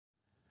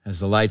As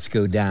the lights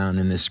go down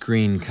and the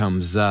screen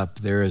comes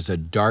up, there is a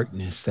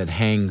darkness that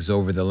hangs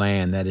over the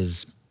land that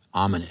is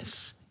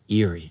ominous,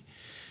 eerie,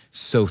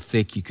 so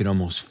thick you could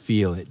almost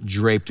feel it,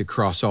 draped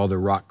across all the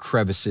rock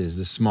crevices,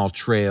 the small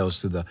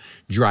trails through the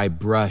dry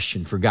brush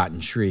and forgotten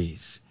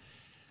trees.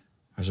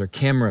 As our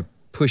camera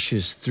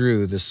pushes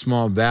through, the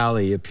small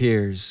valley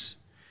appears.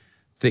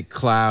 Thick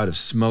cloud of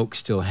smoke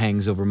still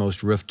hangs over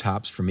most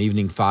rooftops from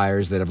evening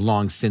fires that have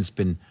long since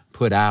been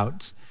put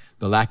out.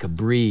 The lack of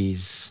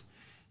breeze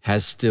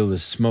has still the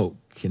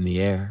smoke in the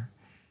air.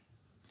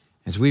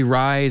 As we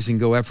rise and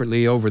go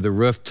effortlessly over the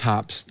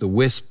rooftops, the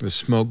wisp of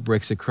smoke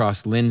breaks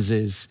across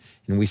lenses,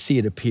 and we see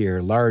it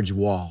appear, large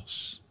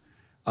walls,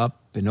 up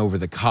and over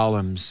the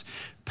columns,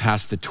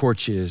 past the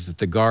torches that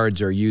the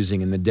guards are using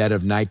in the dead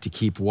of night to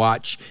keep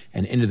watch,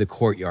 and into the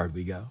courtyard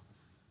we go.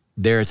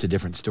 There it's a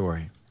different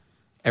story.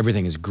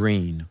 Everything is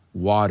green,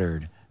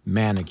 watered,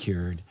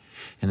 manicured.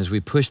 And as we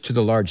push to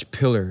the large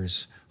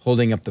pillars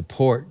holding up the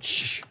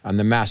porch on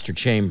the master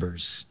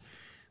chambers,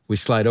 we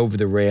slide over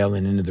the rail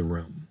and into the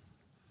room.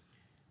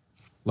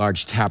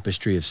 Large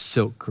tapestry of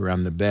silk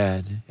around the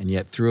bed, and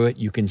yet through it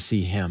you can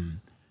see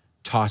him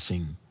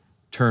tossing,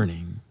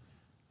 turning.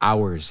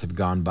 Hours have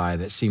gone by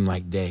that seem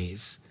like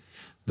days.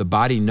 The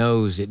body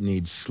knows it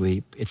needs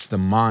sleep. It's the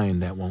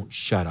mind that won't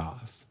shut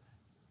off.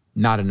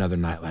 Not another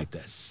night like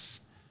this.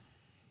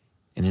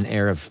 In an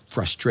air of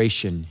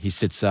frustration, he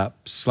sits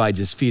up, slides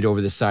his feet over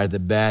the side of the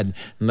bed,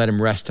 and let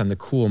him rest on the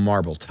cool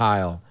marble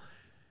tile.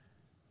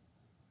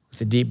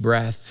 With a deep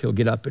breath, he'll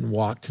get up and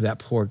walk to that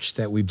porch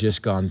that we've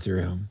just gone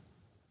through.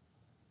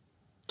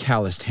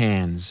 Calloused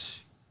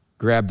hands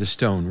grab the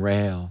stone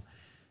rail.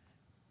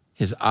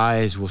 His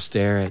eyes will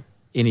stare at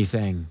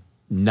anything,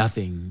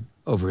 nothing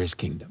over his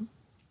kingdom.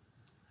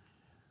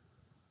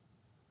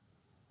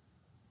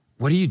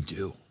 What do you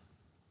do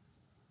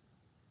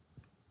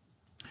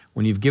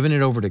when you've given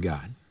it over to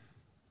God?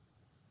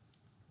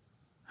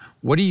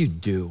 What do you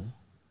do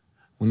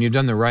when you've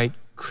done the right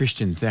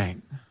Christian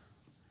thing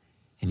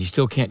and you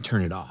still can't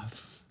turn it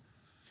off,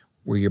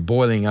 where you're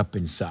boiling up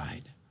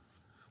inside,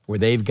 where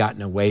they've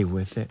gotten away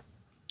with it,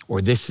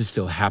 or this is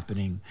still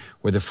happening,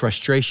 where the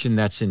frustration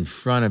that's in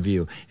front of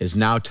you is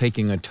now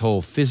taking a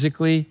toll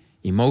physically,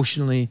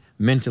 emotionally,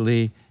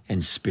 mentally,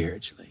 and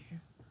spiritually?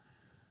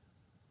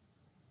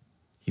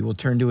 He will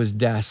turn to his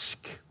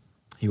desk.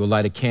 He will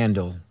light a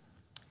candle.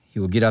 He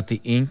will get out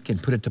the ink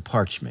and put it to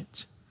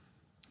parchment.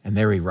 And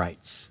there he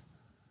writes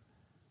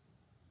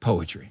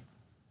poetry.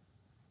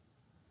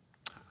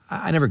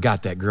 I never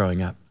got that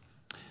growing up.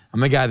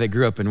 I'm a guy that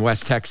grew up in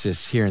West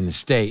Texas here in the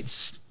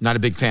States, not a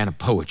big fan of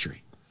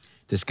poetry.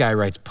 This guy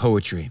writes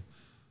poetry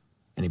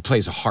and he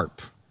plays a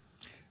harp.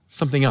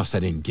 Something else I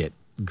didn't get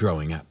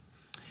growing up.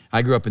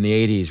 I grew up in the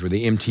 80s, we're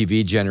the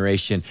MTV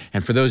generation.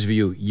 And for those of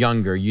you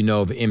younger, you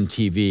know of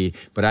MTV,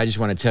 but I just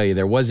want to tell you,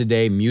 there was a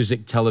day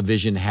music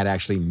television had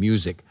actually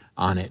music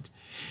on it.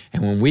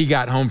 And when we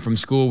got home from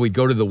school, we'd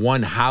go to the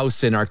one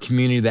house in our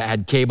community that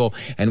had cable,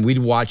 and we'd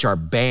watch our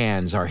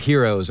bands, our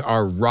heroes,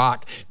 our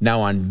rock,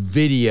 now on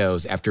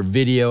videos after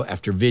video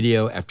after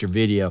video after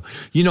video.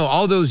 You know,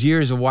 all those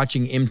years of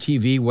watching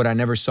MTV, what I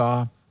never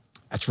saw?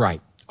 That's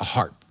right, a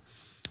harp.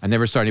 I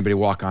never saw anybody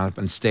walk up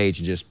on stage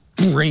and just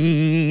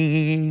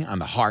ring on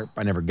the harp.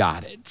 I never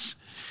got it.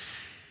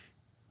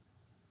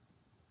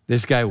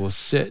 This guy will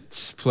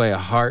sit, play a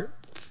harp,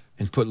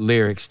 and put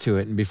lyrics to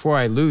it. And before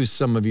I lose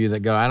some of you that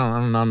go, I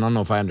don't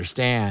know if I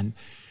understand,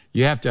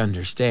 you have to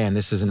understand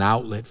this is an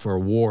outlet for a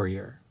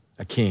warrior,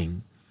 a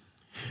king,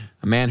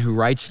 a man who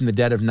writes in the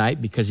dead of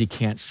night because he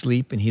can't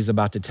sleep, and he's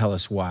about to tell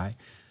us why.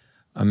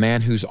 A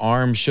man whose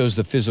arm shows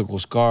the physical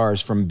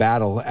scars from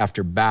battle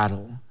after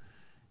battle.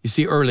 You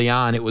see, early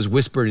on, it was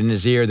whispered in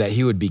his ear that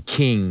he would be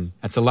king.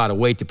 That's a lot of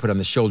weight to put on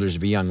the shoulders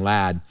of a young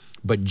lad.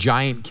 But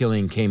giant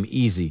killing came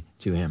easy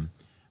to him.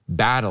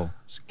 Battle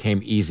came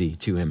easy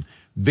to him.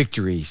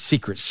 Victory,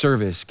 secret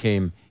service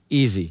came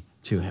easy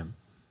to him.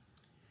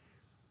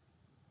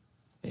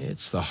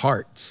 It's the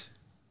heart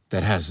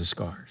that has the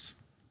scars.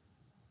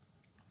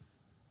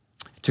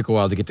 It took a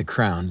while to get the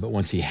crown, but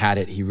once he had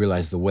it, he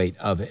realized the weight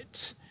of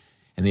it.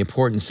 And the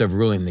importance of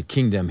ruling the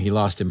kingdom, he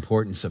lost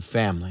importance of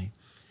family.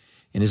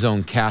 In his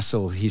own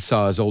castle, he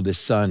saw his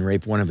oldest son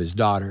rape one of his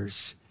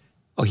daughters.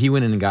 Oh, he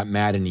went in and got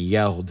mad and he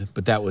yelled,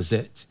 but that was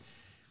it.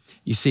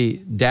 You see,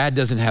 dad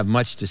doesn't have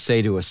much to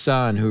say to a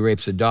son who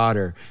rapes a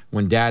daughter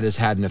when dad has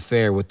had an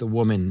affair with the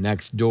woman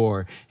next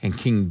door, and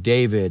King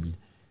David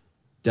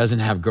doesn't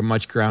have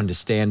much ground to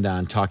stand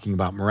on talking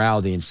about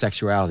morality and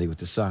sexuality with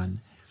the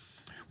son.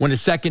 When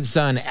his second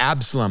son,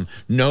 Absalom,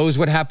 knows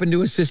what happened to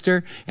his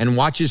sister and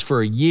watches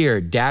for a year,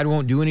 dad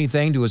won't do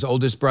anything to his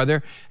oldest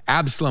brother,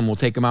 Absalom will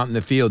take him out in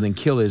the field and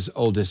kill his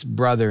oldest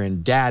brother,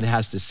 and dad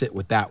has to sit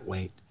with that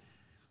weight.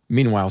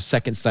 Meanwhile,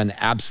 second son,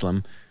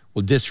 Absalom,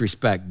 will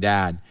disrespect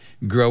dad,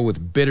 grow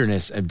with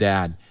bitterness of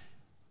dad.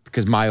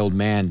 Because my old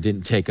man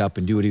didn't take up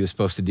and do what he was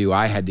supposed to do,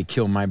 I had to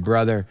kill my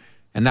brother,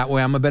 and that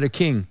way I'm a better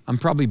king. I'm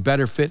probably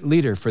better fit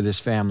leader for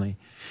this family.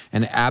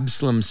 And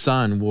Absalom's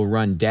son will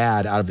run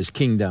dad out of his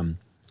kingdom.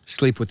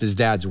 sleep with his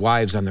dad's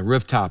wives on the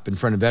rooftop in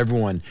front of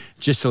everyone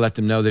just to let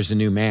them know there's a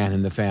new man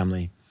in the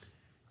family.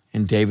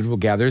 And David will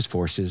gather his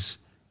forces,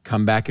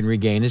 come back and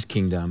regain his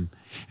kingdom.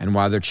 And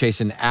while they're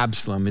chasing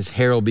Absalom, his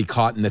hair will be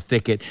caught in the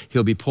thicket.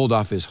 He'll be pulled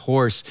off his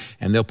horse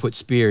and they'll put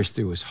spears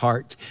through his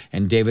heart.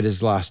 And David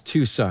has lost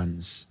 2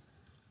 sons,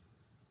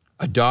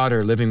 a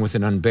daughter living with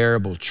an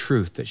unbearable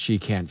truth that she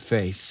can't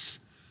face.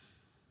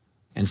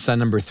 And son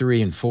number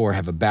 3 and 4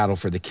 have a battle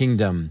for the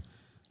kingdom.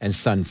 And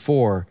son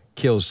 4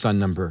 kills son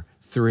number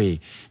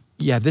 3.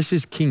 Yeah, this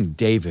is King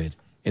David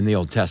in the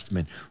Old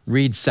Testament.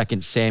 Read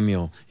 2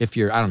 Samuel. If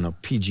you're, I don't know,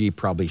 PG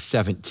probably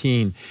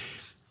 17.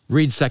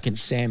 Read 2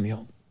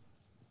 Samuel.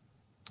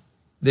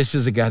 This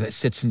is a guy that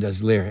sits and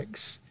does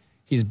lyrics.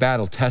 He's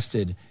battle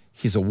tested.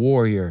 He's a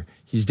warrior.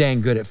 He's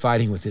dang good at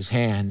fighting with his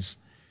hands.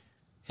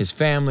 His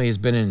family has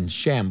been in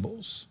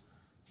shambles.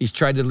 He's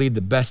tried to lead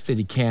the best that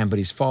he can, but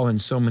he's fallen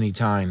so many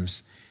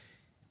times.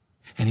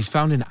 And he's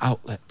found an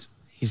outlet.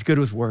 He's good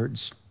with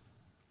words.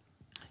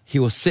 He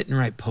will sit and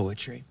write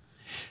poetry.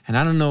 And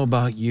I don't know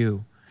about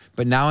you,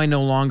 but now I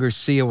no longer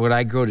see what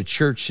I go to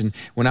church. And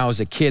when I was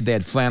a kid, they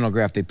had flannel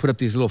graph. They put up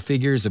these little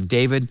figures of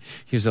David.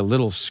 He was a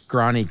little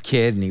scrawny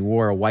kid and he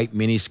wore a white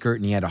mini skirt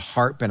and he had a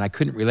harp, and I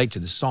couldn't relate to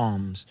the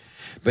Psalms.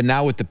 But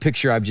now with the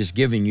picture I've just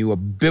given you, a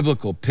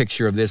biblical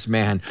picture of this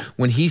man,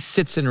 when he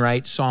sits and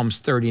writes Psalms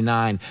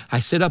 39, I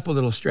sit up a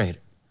little straighter.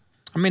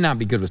 I may not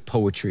be good with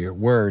poetry or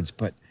words,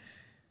 but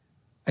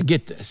I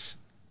get this.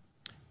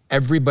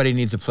 Everybody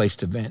needs a place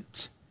to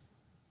vent.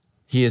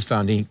 He has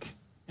found ink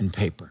and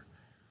paper.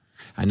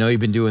 I know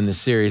you've been doing this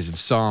series of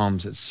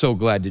Psalms. It's so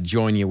glad to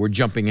join you. We're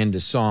jumping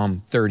into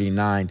Psalm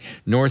 39.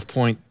 North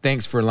Point,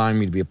 thanks for allowing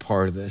me to be a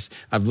part of this.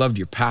 I've loved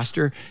your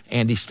pastor.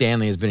 Andy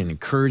Stanley has been an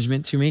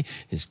encouragement to me.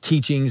 His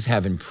teachings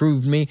have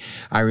improved me.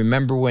 I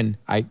remember when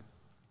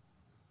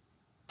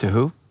to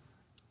who?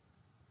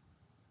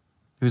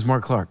 Who's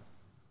Mark Clark?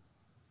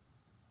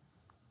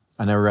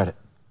 I never read it.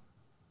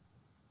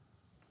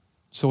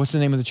 So what's the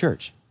name of the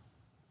church?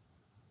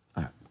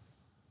 All right.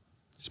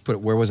 Just put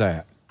it, where was I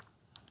at?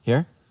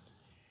 Here?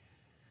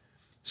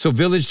 So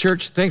Village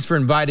Church, thanks for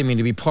inviting me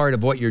to be part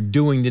of what you're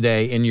doing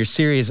today in your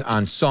series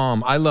on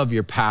Psalm. I love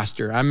your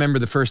pastor. I remember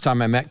the first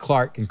time I met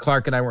Clark, and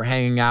Clark and I were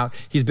hanging out.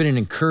 He's been an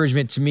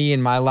encouragement to me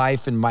in my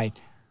life and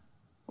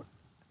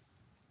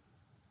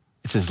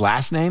it's his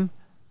last name?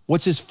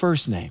 What's his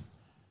first name?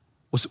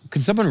 Well,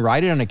 can someone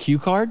write it on a cue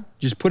card?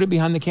 Just put it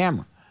behind the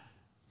camera.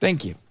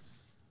 Thank you.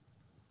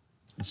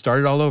 Start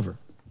it all over.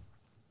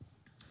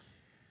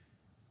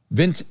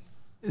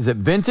 Is it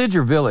Vintage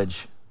or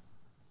Village?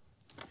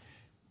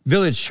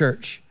 Village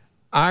Church.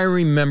 I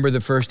remember the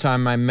first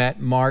time I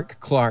met Mark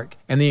Clark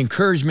and the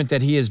encouragement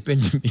that he has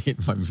been to me in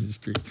my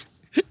ministry.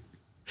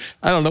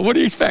 I don't know. What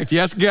do you expect? You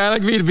ask a guy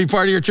like me to be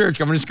part of your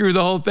church. I'm going to screw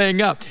the whole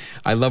thing up.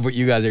 I love what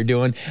you guys are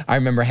doing. I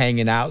remember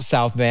hanging out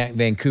South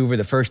Vancouver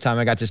the first time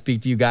I got to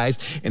speak to you guys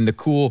in the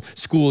cool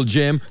school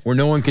gym where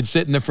no one could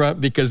sit in the front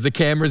because the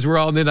cameras were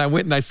all in. Then I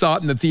went and I saw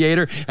it in the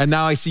theater. And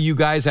now I see you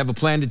guys have a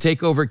plan to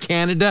take over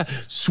Canada.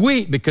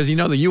 Sweet, because you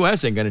know the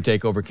U.S. ain't going to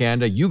take over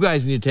Canada. You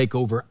guys need to take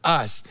over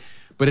us.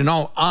 But in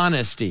all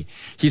honesty,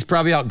 he's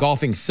probably out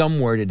golfing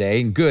somewhere today,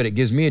 and good, it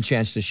gives me a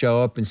chance to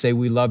show up and say,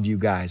 we love you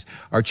guys.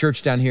 Our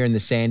church down here in the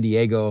San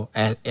Diego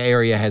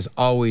area has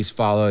always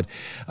followed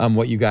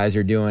what you guys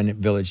are doing at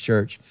Village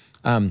Church.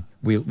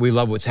 We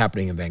love what's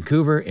happening in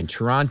Vancouver, in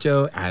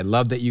Toronto. I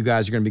love that you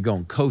guys are going to be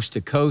going coast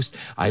to coast.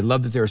 I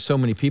love that there are so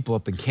many people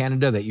up in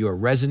Canada that you are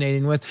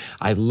resonating with.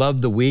 I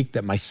love the week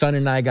that my son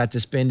and I got to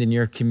spend in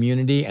your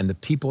community and the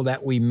people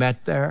that we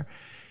met there.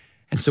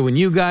 And so when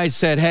you guys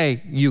said,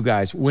 hey, you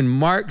guys, when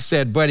Mark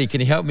said, buddy, can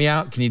you help me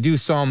out? Can you do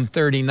Psalm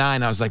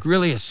 39? I was like,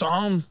 really, a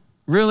psalm?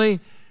 Really?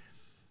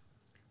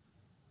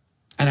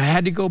 And I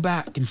had to go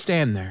back and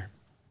stand there.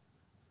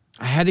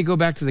 I had to go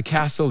back to the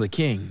castle of the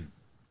king.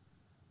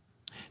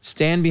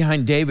 Stand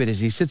behind David as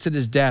he sits at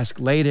his desk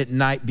late at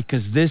night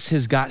because this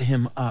has got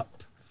him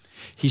up.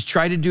 He's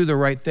tried to do the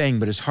right thing,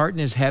 but his heart and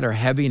his head are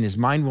heavy and his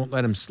mind won't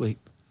let him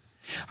sleep.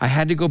 I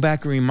had to go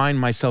back and remind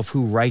myself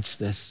who writes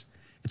this.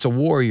 It's a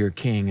warrior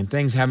king, and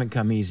things haven't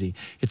come easy.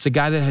 It's a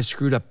guy that has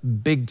screwed up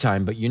big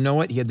time, but you know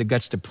what? He had the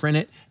guts to print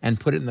it and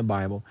put it in the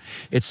Bible.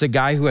 It's a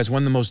guy who has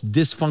one of the most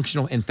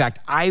dysfunctional, in fact,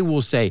 I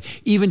will say,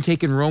 even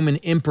taking Roman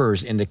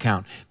emperors into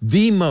account,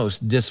 the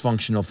most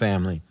dysfunctional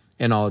family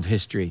in all of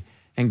history.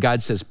 And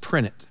God says,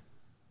 print it.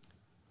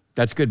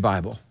 That's good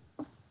Bible.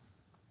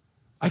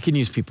 I can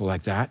use people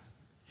like that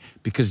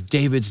because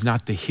David's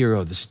not the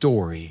hero of the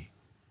story.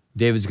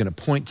 David's going to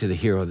point to the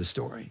hero of the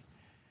story.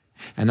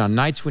 And on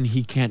nights when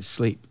he can't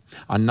sleep,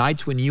 on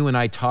nights when you and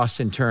I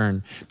toss and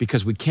turn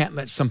because we can't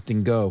let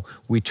something go,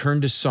 we turn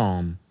to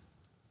Psalm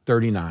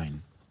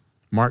 39.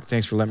 Mark,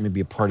 thanks for letting me be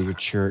a part of your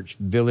church.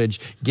 Village,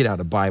 get out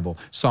a Bible.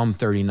 Psalm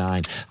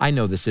 39. I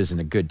know this isn't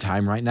a good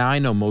time right now. I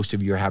know most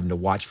of you are having to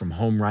watch from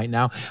home right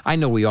now. I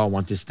know we all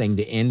want this thing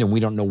to end, and we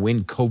don't know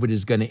when COVID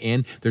is going to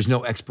end. There's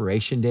no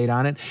expiration date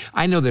on it.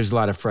 I know there's a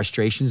lot of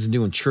frustrations, and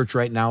doing church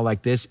right now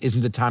like this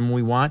isn't the time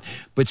we want,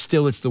 but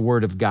still it's the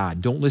word of God.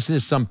 Don't listen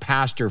to some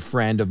pastor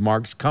friend of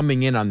Mark's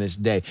coming in on this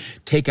day.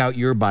 Take out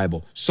your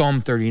Bible,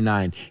 Psalm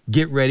 39.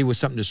 Get ready with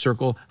something to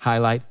circle,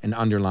 highlight, and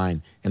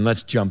underline, and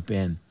let's jump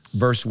in.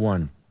 Verse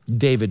 1,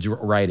 David's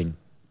writing.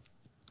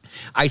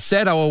 I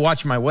said, I will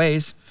watch my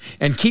ways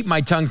and keep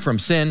my tongue from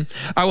sin.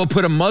 I will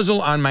put a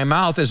muzzle on my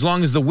mouth as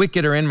long as the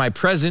wicked are in my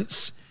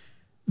presence.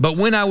 But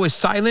when I was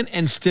silent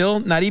and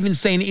still, not even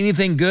saying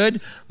anything good,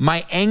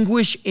 my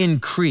anguish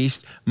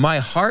increased. My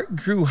heart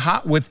grew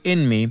hot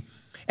within me.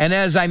 And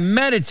as I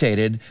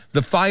meditated,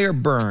 the fire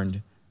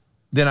burned.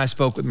 Then I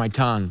spoke with my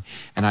tongue.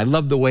 And I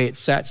love the way it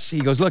sets. He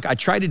goes, look, I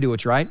tried to do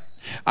what's right.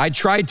 I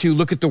tried to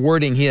look at the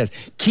wording he has,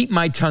 keep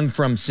my tongue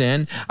from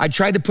sin. I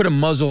tried to put a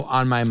muzzle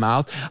on my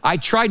mouth. I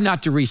tried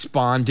not to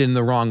respond in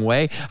the wrong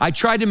way. I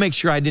tried to make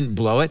sure I didn't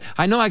blow it.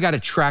 I know I got a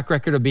track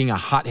record of being a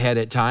hothead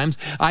at times.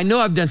 I know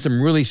I've done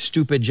some really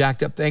stupid,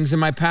 jacked up things in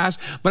my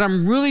past, but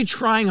I'm really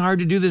trying hard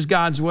to do this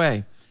God's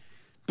way.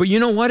 But you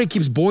know what? It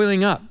keeps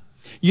boiling up.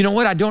 You know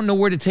what? I don't know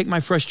where to take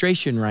my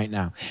frustration right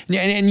now.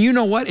 And you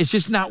know what? It's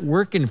just not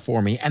working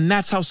for me. And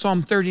that's how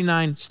Psalm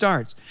 39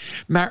 starts.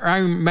 May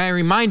I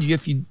remind you,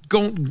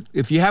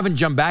 if you haven't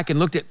jumped back and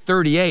looked at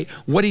 38,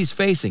 what he's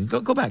facing.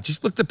 Go back.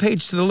 Just look the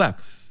page to the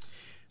left.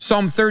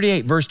 Psalm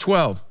 38, verse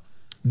 12.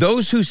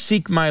 Those who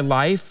seek my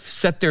life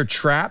set their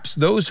traps.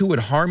 Those who would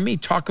harm me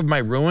talk of my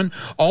ruin.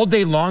 All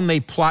day long they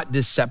plot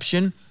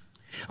deception.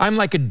 I'm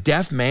like a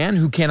deaf man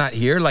who cannot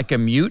hear, like a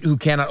mute who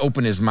cannot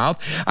open his mouth.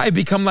 I have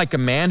become like a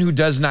man who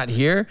does not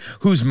hear,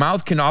 whose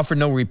mouth can offer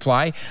no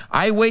reply.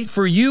 I wait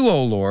for you,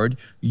 O Lord.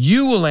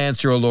 You will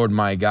answer, O Lord,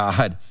 my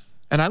God.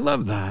 And I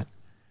love that.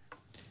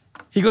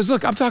 He goes,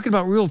 look, I'm talking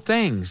about real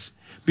things.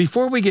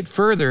 Before we get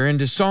further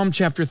into Psalm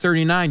chapter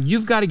 39,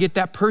 you've got to get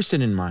that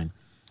person in mind.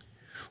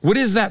 What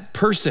is that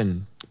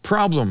person,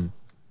 problem,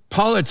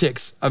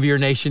 politics of your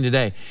nation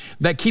today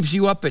that keeps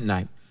you up at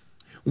night?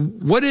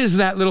 What is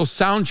that little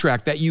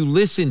soundtrack that you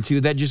listen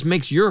to that just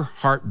makes your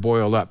heart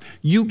boil up?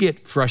 You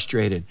get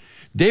frustrated.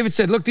 David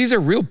said, look, these are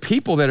real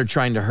people that are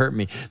trying to hurt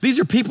me. These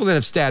are people that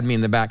have stabbed me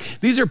in the back.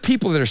 These are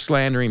people that are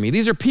slandering me.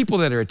 These are people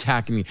that are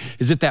attacking me.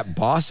 Is it that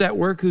boss at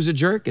work who's a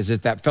jerk? Is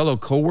it that fellow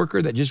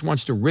coworker that just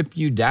wants to rip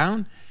you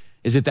down?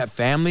 Is it that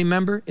family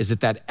member? Is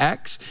it that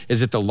ex?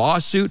 Is it the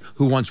lawsuit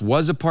who once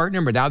was a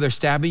partner, but now they're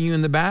stabbing you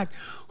in the back?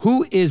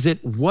 Who is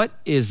it? What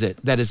is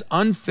it that is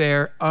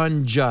unfair,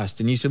 unjust?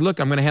 And you said, look,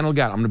 I'm going to handle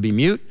God. I'm going to be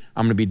mute.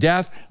 I'm going to be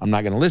deaf. I'm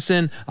not going to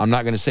listen. I'm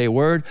not going to say a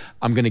word.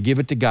 I'm going to give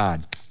it to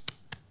God.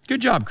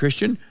 Good job,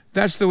 Christian.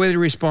 That's the way to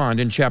respond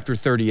in chapter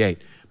 38.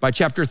 By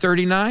chapter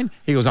 39,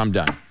 he goes, I'm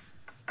done.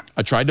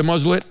 I tried to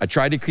muzzle it. I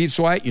tried to keep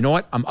quiet. You know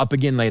what? I'm up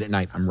again late at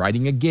night. I'm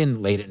writing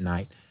again late at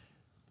night.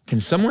 Can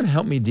someone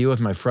help me deal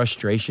with my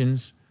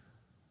frustrations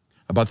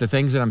about the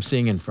things that I'm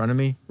seeing in front of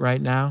me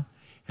right now?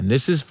 And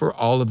this is for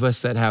all of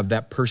us that have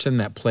that person,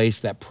 that place,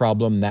 that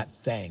problem, that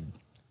thing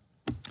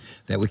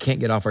that we can't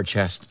get off our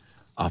chest,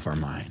 off our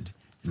mind.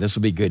 And this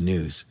will be good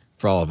news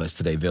for all of us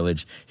today,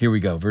 Village. Here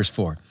we go, verse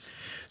 4.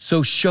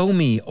 So show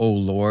me, O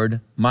Lord,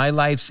 my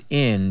life's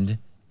end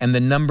and the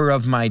number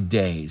of my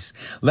days.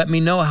 Let me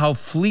know how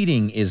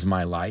fleeting is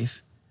my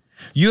life.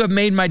 You have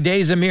made my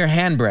days a mere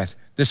handbreadth.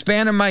 The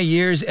span of my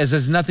years is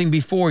as nothing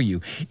before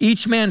you.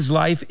 Each man's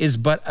life is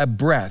but a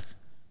breath.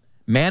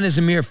 Man is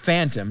a mere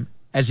phantom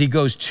as he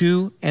goes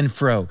to and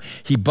fro.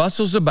 He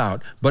bustles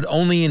about, but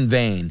only in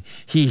vain.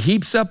 He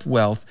heaps up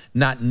wealth,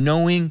 not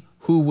knowing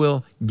who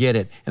will get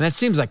it. And that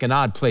seems like an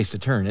odd place to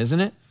turn, isn't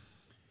it?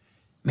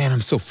 Man,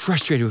 I'm so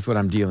frustrated with what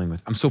I'm dealing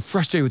with. I'm so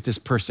frustrated with this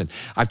person.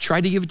 I've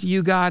tried to give it to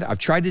you, God. I've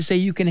tried to say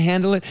you can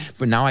handle it,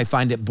 but now I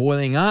find it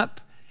boiling up.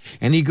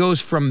 And he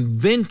goes from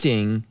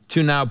venting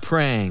to now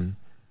praying.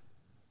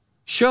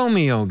 Show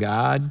me, oh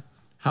God,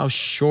 how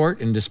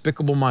short and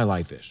despicable my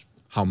life is,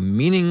 how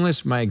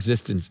meaningless my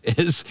existence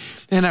is.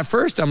 And at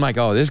first I'm like,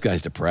 oh, this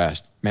guy's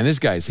depressed. Man, this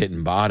guy's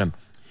hitting bottom.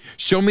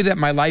 Show me that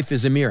my life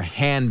is a mere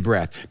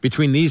handbreadth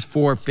between these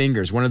four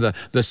fingers, one of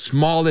the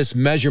smallest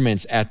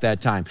measurements at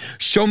that time.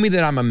 Show me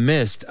that I'm a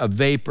mist, a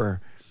vapor.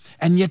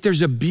 And yet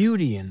there's a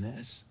beauty in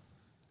this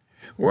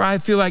where I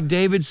feel like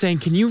David's saying,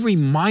 can you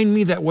remind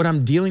me that what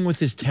I'm dealing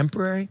with is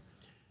temporary?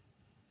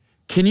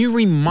 Can you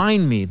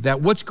remind me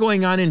that what's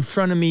going on in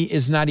front of me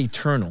is not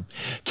eternal?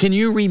 Can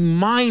you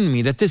remind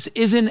me that this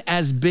isn't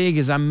as big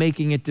as I'm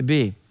making it to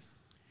be?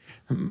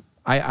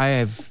 I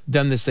have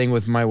done this thing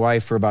with my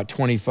wife for about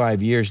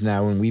 25 years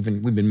now, and we've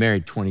been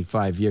married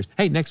 25 years.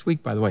 Hey, next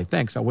week, by the way,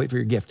 thanks. I'll wait for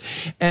your gift.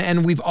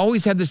 And we've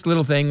always had this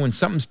little thing when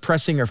something's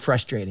pressing or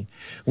frustrating.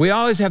 We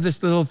always have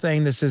this little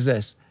thing that says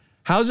this: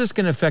 how's this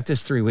going to affect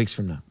us 3 weeks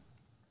from now?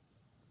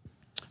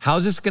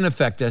 How's this going to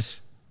affect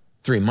us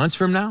 3 months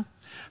from now?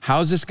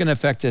 How's this going to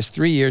affect us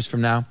 3 years from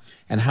now?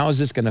 And how is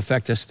this going to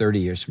affect us 30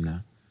 years from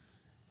now?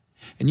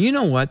 And you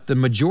know what? The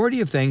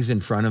majority of things in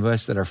front of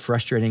us that are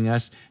frustrating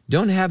us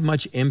don't have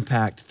much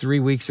impact 3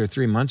 weeks or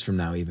 3 months from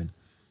now even.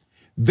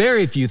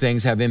 Very few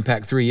things have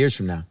impact 3 years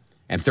from now.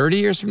 And 30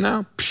 years from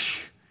now,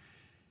 psh.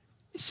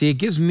 See, it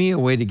gives me a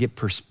way to get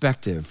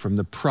perspective from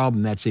the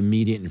problem that's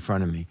immediate in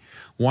front of me.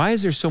 Why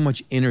is there so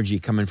much energy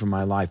coming from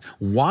my life?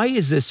 Why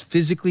is this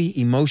physically,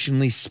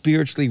 emotionally,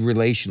 spiritually,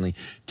 relationally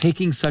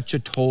taking such a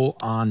toll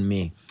on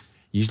me?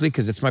 Usually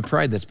because it's my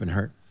pride that's been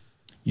hurt.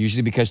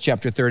 Usually because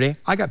chapter 30,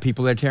 I got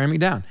people that are tearing me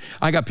down.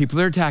 I got people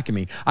that are attacking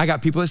me. I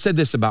got people that said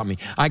this about me.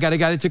 I got a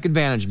guy that took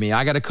advantage of me.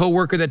 I got a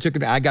coworker that took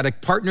advantage. I got a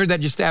partner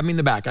that just stabbed me in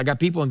the back. I got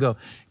people and go,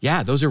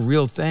 yeah, those are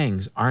real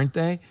things, aren't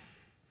they?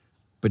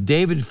 But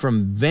David,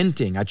 from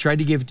venting, I tried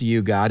to give it to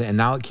you, God, and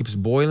now it keeps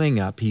boiling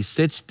up. He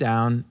sits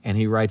down and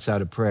he writes out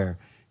a prayer.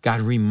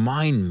 God,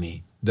 remind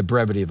me the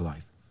brevity of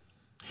life.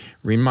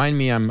 Remind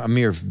me I'm a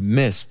mere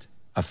mist,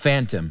 a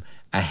phantom,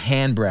 a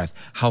handbreadth,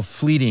 how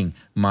fleeting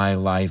my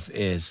life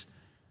is.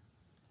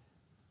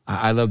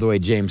 I love the way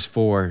James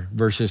 4,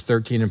 verses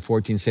 13 and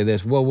 14 say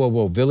this.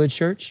 Whoa, Village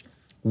Church,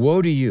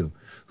 woe to you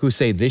who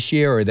say this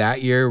year or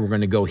that year, we're going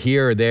to go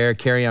here or there,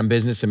 carry on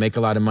business and make a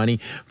lot of money,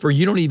 for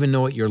you don't even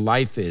know what your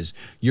life is.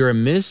 You're a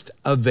mist,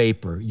 a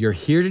vapor. You're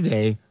here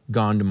today,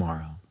 gone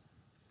tomorrow.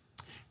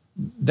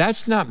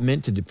 That's not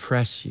meant to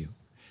depress you.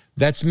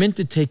 That's meant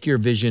to take your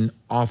vision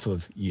off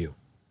of you.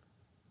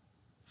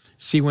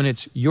 See, when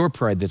it's your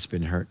pride that's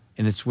been hurt,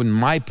 and it's when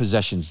my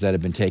possessions that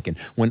have been taken,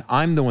 when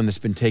I'm the one that's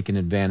been taken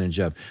advantage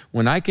of,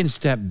 when I can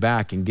step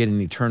back and get an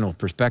eternal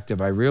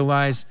perspective, I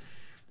realize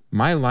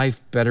my life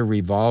better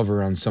revolve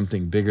around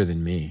something bigger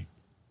than me.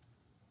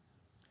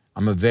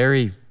 I'm a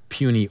very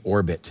puny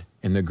orbit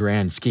in the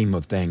grand scheme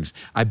of things.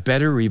 I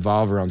better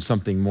revolve around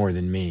something more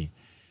than me.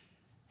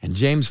 And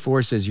James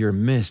 4 says, you're a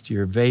mist,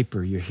 you're a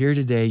vapor, you're here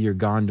today, you're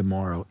gone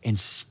tomorrow.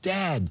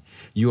 Instead,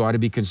 you ought to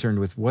be concerned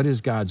with what is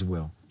God's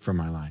will for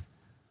my life.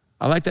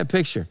 I like that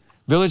picture.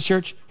 Village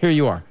Church, here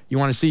you are. You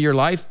want to see your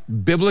life?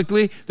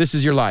 Biblically, this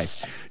is your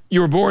life.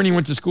 You were born, you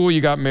went to school,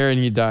 you got married,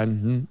 and you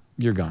died.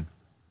 You're gone.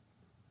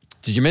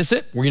 Did you miss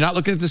it? Were you not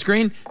looking at the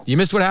screen? Did you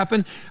miss what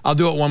happened? I'll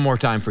do it one more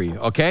time for you,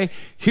 okay?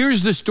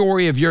 Here's the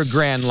story of your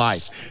grand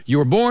life. You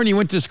were born, you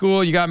went to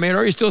school, you got married,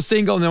 or you're still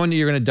single, and then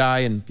you're going to die,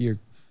 and you're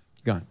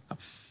gone.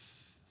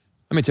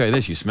 Let me tell you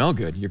this, you smell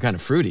good. You're kind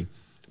of fruity,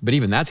 but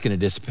even that's going to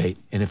dissipate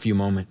in a few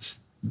moments.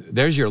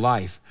 There's your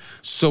life.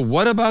 So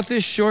what about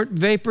this short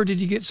vapor did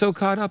you get so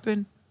caught up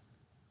in?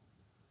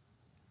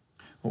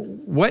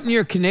 What in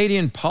your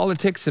Canadian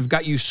politics have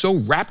got you so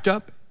wrapped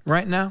up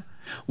right now?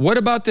 What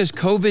about this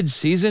COVID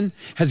season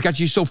has got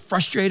you so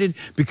frustrated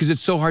because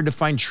it's so hard to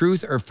find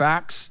truth or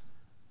facts?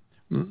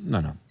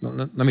 No,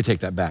 let me take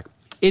that back.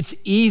 It's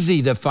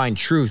easy to find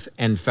truth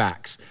and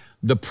facts.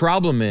 The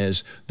problem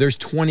is there's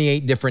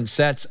 28 different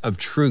sets of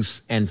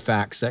truths and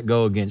facts that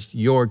go against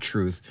your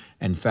truth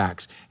and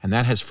facts. And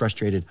that has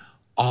frustrated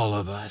all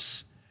of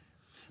us.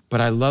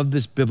 But I love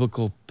this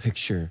biblical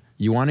picture.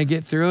 You want to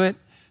get through it?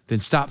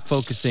 Then stop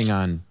focusing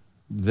on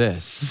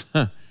this,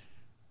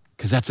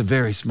 because that's a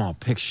very small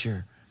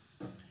picture.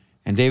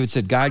 And David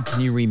said, God, can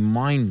you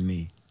remind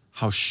me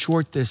how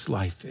short this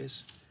life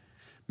is?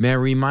 May I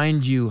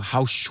remind you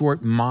how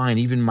short mine,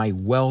 even my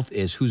wealth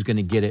is, who's going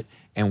to get it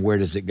and where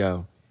does it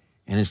go?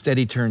 And instead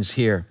he turns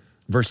here,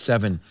 verse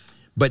 7,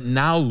 but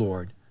now,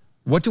 Lord,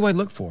 what do I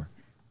look for?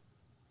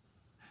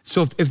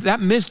 So if that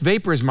mist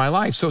vapor is my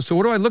life, so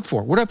what do I look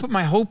for? What do I put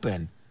my hope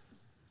in?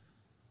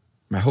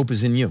 My hope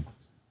is in you.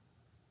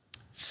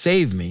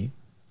 Save me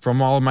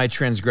from all of my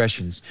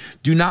transgressions.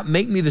 Do not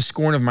make me the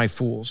scorn of my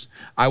fools.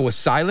 I was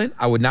silent,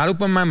 I would not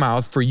open my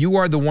mouth, for you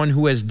are the one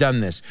who has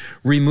done this.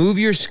 Remove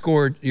your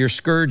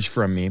scourge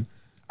from me.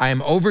 I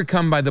am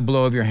overcome by the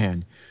blow of your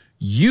hand.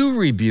 You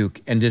rebuke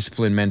and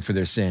discipline men for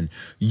their sin.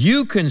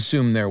 You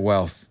consume their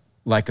wealth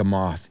like a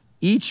moth.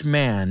 Each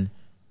man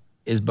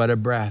is but a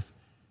breath.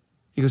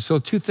 He goes, so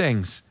two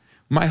things.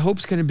 My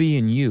hope's going to be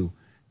in you,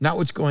 not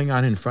what's going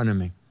on in front of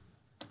me.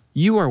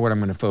 You are what I'm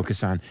going to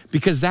focus on,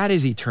 because that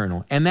is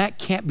eternal and that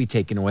can't be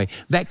taken away.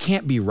 That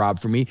can't be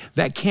robbed from me.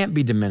 That can't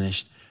be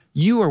diminished.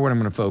 You are what I'm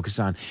going to focus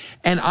on.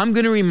 And I'm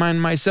going to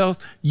remind myself,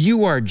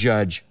 you are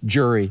judge,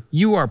 jury,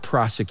 you are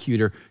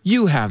prosecutor.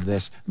 You have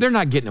this. They're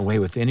not getting away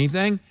with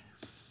anything.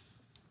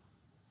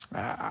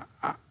 I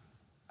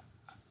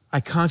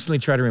constantly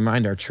try to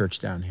remind our church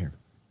down here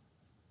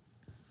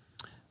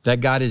that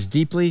God is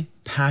deeply,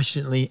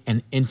 passionately,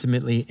 and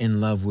intimately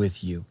in love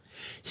with you.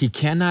 He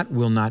cannot,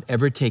 will not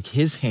ever take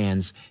his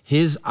hands,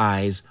 his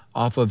eyes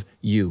off of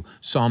you.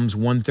 Psalms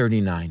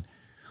 139.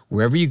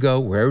 Wherever you go,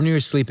 wherever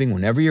you're sleeping,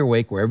 whenever you're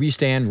awake, wherever you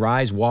stand,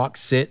 rise, walk,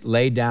 sit,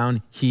 lay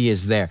down, he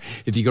is there.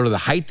 If you go to the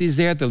height, he's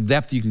there. The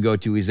depth you can go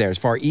to, he's there. As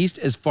far east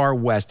as far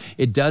west,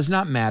 it does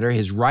not matter.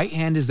 His right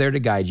hand is there to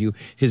guide you.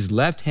 His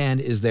left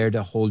hand is there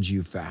to hold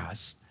you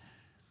fast.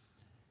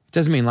 It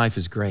doesn't mean life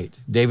is great.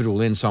 David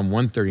will end Psalm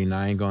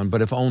 139 going,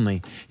 but if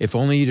only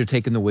you'd have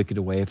taken the wicked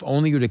away, if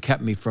only you'd have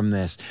kept me from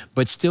this.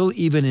 But still,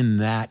 even in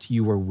that,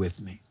 you were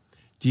with me.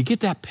 Do you get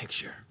that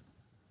picture?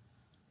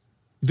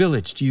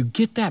 Village, do you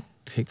get that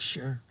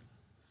picture?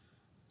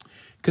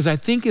 Because I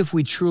think if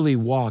we truly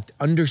walked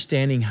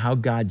understanding how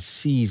God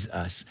sees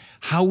us,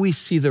 how we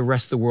see the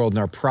rest of the world and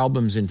our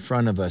problems in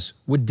front of us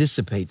would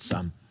dissipate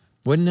some,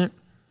 wouldn't it?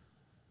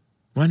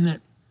 Wouldn't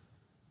it?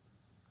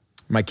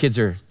 My kids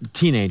are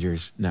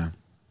teenagers now.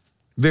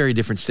 Very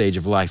different stage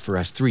of life for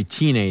us, 3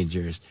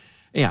 teenagers.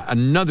 Yeah,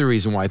 another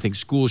reason why I think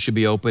schools should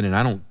be open, and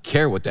I don't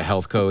care what the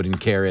health code and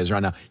care is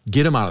right now.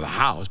 Get them out of the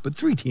house, but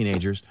 3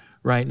 teenagers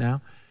right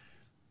now.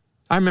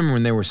 I remember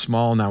when they were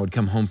small and I would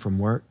come home from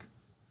work.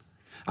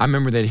 I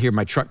remember they'd hear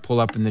my truck pull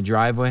up in the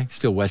driveway.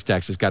 Still West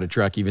Texas got a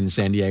truck, even in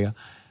San Diego.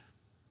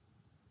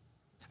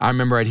 I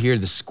remember I'd hear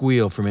the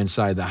squeal from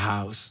inside the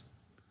house.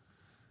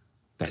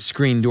 That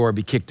screen door would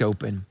be kicked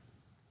open.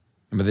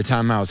 And by the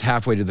time I was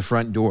halfway to the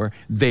front door,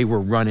 they were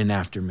running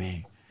after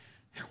me,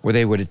 where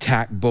they would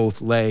attack both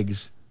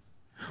legs,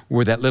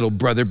 where that little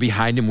brother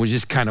behind him was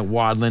just kind of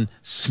waddling,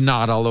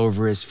 snot all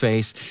over his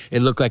face.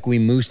 It looked like we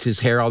moosed his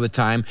hair all the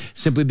time,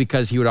 simply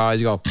because he would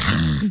always go,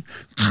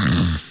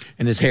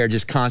 and his hair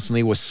just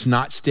constantly was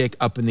snot stick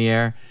up in the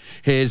air.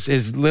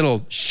 His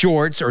little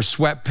shorts or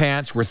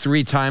sweatpants were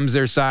 3 times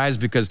their size,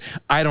 because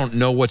I don't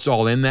know what's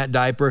all in that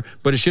diaper,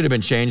 but it should have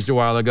been changed a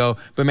while ago.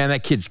 But man,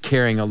 that kid's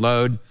carrying a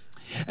load.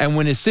 And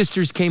when his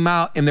sisters came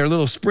out in their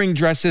little spring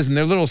dresses and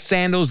their little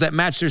sandals that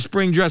matched their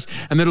spring dress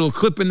and their little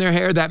clip in their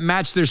hair that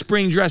matched their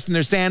spring dress and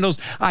their sandals,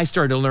 I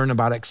started to learn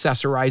about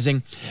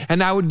accessorizing.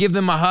 And I would give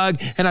them a hug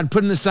and I'd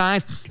put in the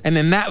signs, and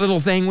then that little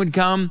thing would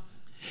come.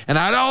 And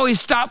I'd always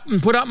stop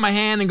and put up my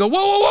hand and go,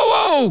 whoa, whoa,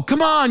 whoa, whoa,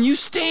 come on, you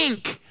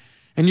stink.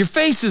 And your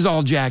face is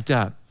all jacked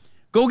up.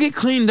 Go get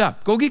cleaned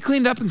up. Go get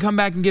cleaned up and come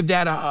back and give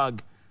Dad a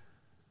hug.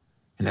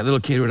 And that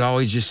little kid would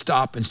always just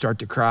stop and start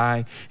to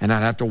cry, and I'd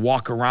have to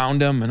walk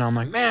around him, and I'm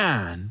like,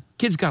 man,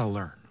 kids got to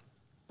learn.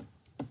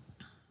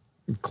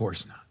 Of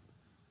course not.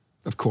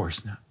 Of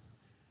course not.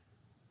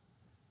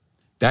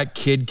 That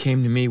kid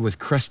came to me with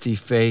crusty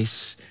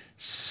face,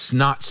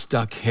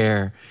 snot-stuck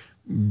hair,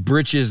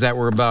 britches that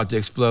were about to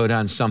explode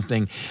on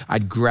something.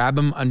 I'd grab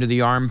him under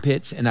the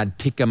armpits and I'd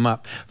pick him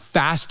up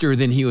faster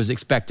than he was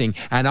expecting,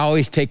 and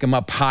always take him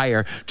up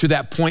higher to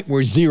that point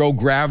where 0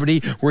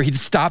 gravity, where he'd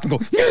stop and go,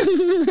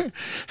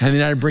 and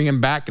then I'd bring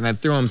him back and I'd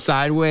throw him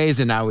sideways,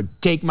 and I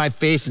would take my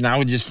face and I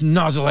would just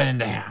nuzzle it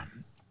into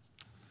him.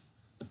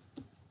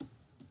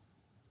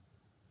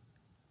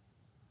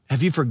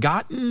 Have you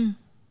forgotten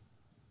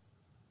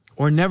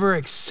or never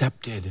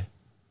accepted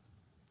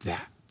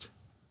that?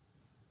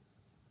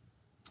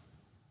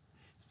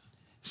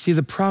 See,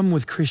 the problem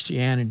with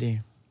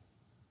Christianity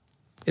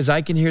is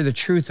I can hear the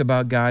truth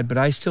about God, but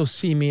I still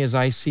see me as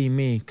I see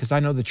me, because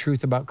I know the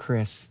truth about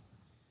Chris.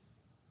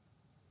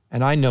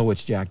 And I know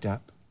what's jacked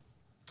up.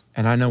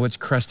 And I know what's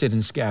crusted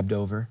and scabbed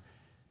over.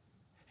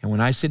 And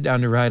when I sit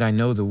down to write, I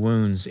know the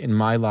wounds in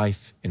my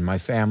life, in my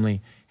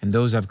family, and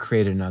those I've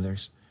created in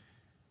others.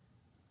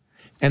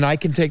 And I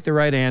can take the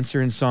right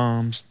answer in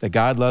Psalms, that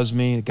God loves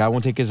me, that God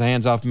won't take his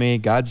hands off me,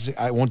 God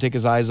won't take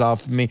his eyes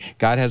off of me,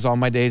 God has all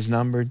my days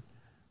numbered.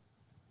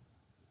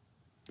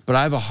 But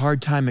I have a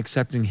hard time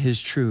accepting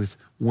his truth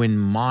when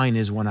mine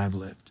is one I've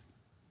lived.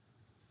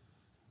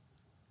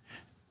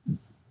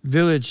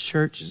 Village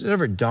Church, has it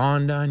ever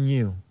dawned on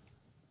you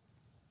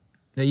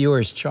that you are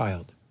his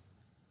child?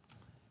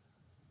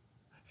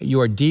 You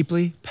are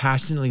deeply,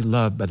 passionately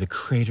loved by the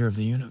creator of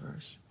the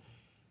universe.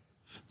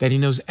 That he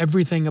knows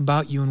everything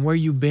about you and where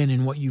you've been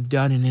and what you've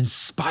done, and in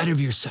spite of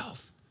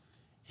yourself,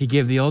 he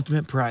gave the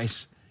ultimate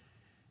price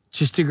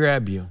just to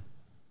grab you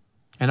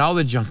and all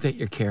the junk that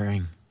you're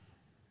carrying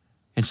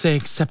and say,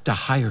 accept a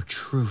higher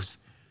truth.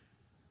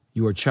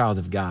 You are a child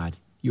of God.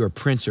 You are a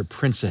prince or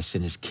princess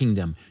in his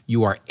kingdom.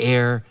 You are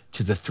heir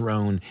to the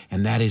throne,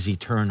 and that is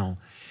eternal.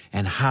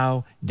 And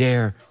how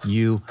dare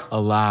you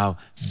allow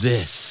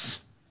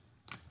this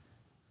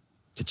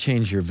to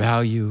change your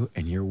value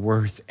and your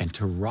worth and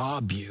to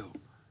rob you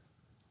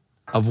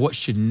of what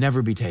should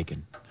never be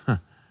taken?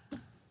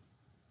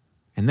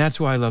 And that's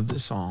why I love the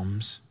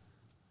Psalms.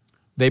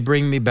 They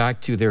bring me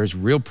back to there's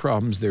real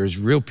problems, there's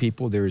real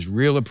people, there's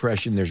real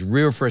oppression, there's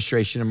real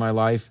frustration in my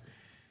life.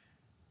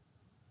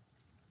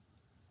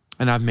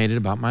 And I've made it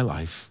about my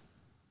life.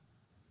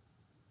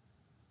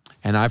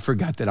 And I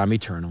forgot that I'm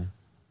eternal.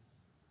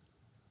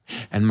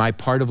 And my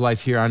part of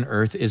life here on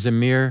earth is a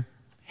mere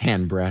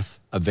handbreath,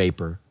 a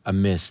vapor, a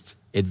mist.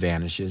 It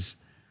vanishes.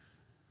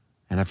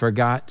 And I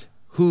forgot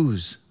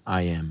whose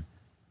I am,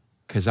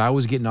 because I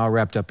was getting all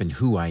wrapped up in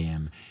who I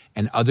am.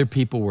 And other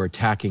people were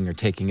attacking or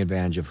taking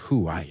advantage of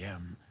who I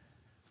am.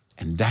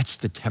 And that's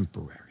the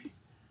temporary.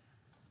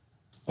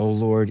 Oh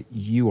Lord,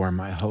 you are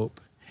my hope.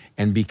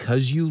 And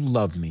because you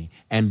love me,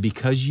 and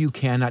because you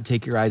cannot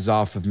take your eyes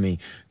off of me,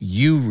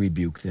 you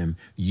rebuke them,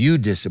 you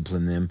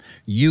discipline them,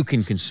 you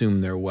can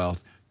consume their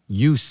wealth,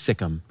 you sick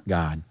them,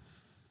 God.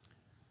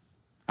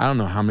 I don't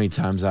know how many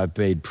times I've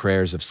prayed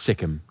prayers of sick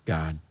them,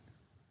 God.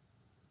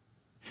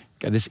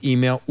 Got this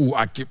email,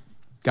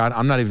 God,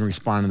 I'm not even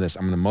responding to this.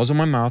 I'm going to muzzle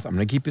my mouth. I'm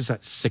going to keep this,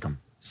 sick him,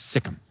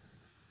 sick him.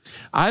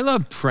 I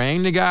love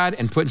praying to God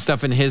and putting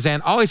stuff in his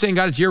hand. Always saying,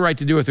 God, it's your right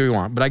to do whatever you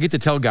want, but I get to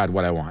tell God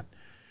what I want.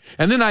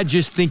 And then I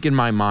just think in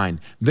my mind,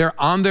 they're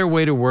on their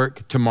way to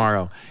work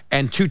tomorrow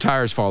and 2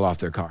 tires fall off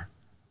their car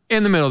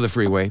in the middle of the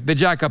freeway. They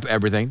jack up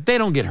everything. They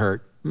don't get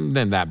hurt.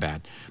 Then that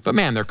bad. But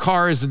man, their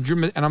car is,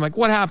 and I'm like,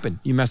 what happened?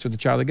 You messed with the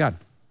child of God.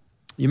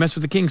 You messed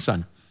with the king's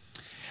son.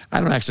 I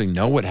don't actually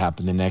know what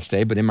happened the next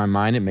day, but in my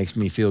mind, it makes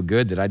me feel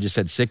good that I just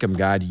said, sick 'em,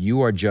 God, you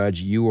are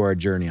judge, you are a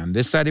journey on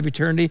this side of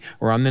eternity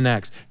or on the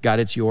next. God,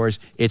 it's yours,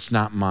 it's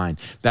not mine.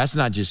 That's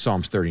not just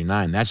Psalms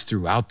 39. That's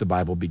throughout the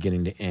Bible,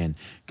 beginning to end.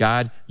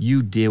 God,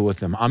 you deal with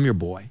them. I'm your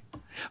boy.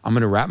 I'm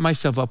gonna wrap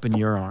myself up in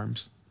your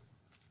arms.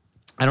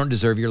 I don't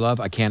deserve your love.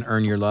 I can't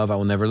earn your love. I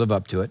will never live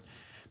up to it.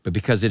 But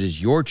because it is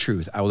your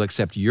truth, I will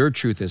accept your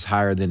truth as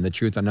higher than the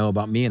truth I know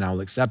about me, and I will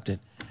accept it.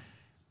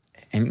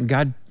 And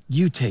God,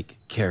 you take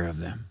care of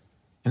them.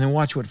 And then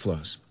watch what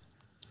flows.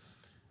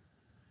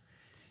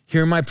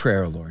 Hear my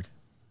prayer, O Lord.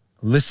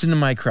 Listen to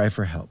my cry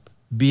for help.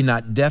 Be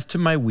not deaf to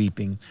my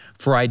weeping,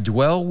 for I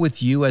dwell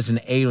with you as an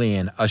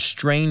alien, a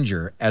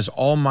stranger, as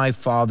all my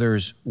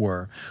fathers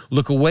were.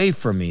 Look away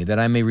from me, that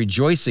I may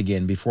rejoice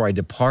again before I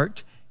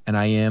depart, and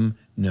I am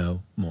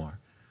no more.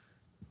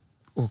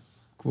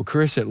 Well,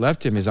 Chris, it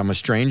left him as I'm a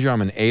stranger,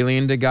 I'm an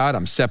alien to God,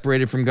 I'm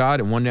separated from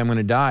God, and one day I'm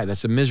gonna die.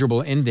 That's a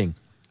miserable ending.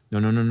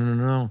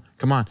 No.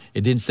 Come on,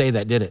 it didn't say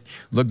that, did it?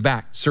 Look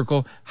back,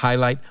 circle,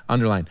 highlight,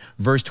 underline.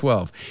 Verse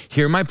 12,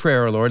 hear my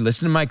prayer, O Lord,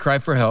 listen to my cry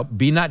for help.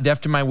 Be not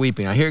deaf to my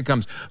weeping. Now here it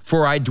comes.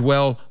 For I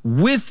dwell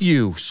with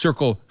you,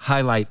 circle,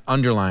 highlight,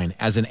 underline,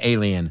 as an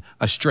alien,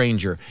 a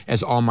stranger,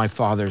 as all my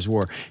fathers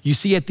were. You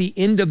see, at the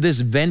end of this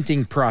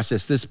venting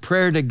process, this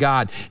prayer to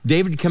God,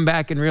 David come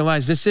back and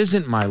realize this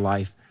isn't my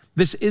life.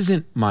 This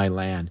isn't my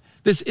land.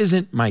 This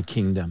isn't my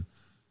kingdom.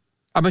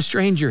 I'm a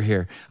stranger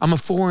here. I'm a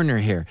foreigner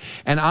here.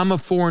 And I'm a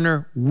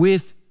foreigner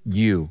with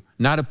you,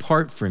 not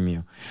apart from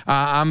you.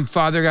 I'm,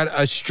 Father God,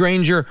 a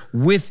stranger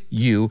with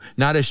you,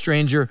 not a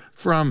stranger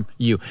from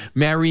you.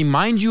 May I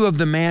remind you of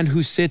the man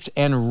who sits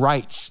and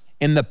writes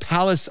in the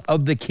palace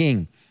of the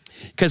king.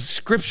 Because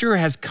scripture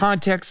has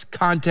context.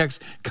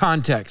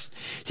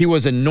 He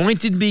was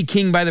anointed to be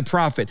king by the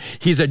prophet.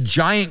 He's a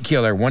giant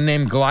killer, one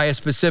named Goliath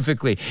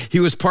specifically. He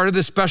was part of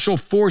the special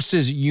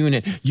forces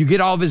unit. You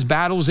get all of his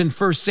battles in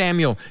 1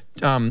 Samuel,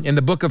 in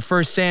the book of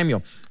 1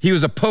 Samuel. He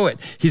was a poet.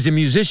 He's a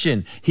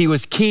musician. He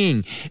was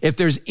king. If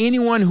there's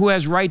anyone who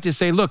has right to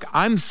say, look,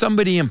 I'm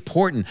somebody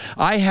important.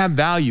 I have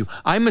value.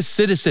 I'm a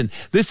citizen.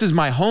 This is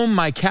my home,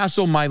 my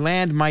castle, my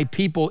land, my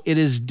people. It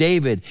is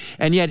David.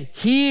 And yet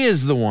he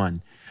is the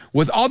one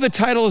with all the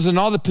titles and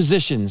all the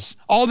positions,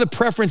 all the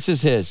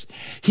preferences his.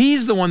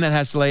 He's the one that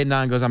has to lay it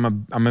down and goes, I'm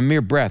a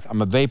mere breath. I'm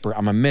a vapor.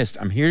 I'm a mist.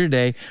 I'm here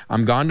today.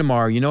 I'm gone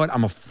tomorrow. You know what?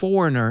 I'm a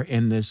foreigner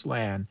in this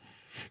land.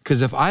 Because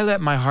if I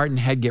let my heart and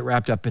head get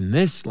wrapped up in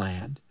this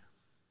land,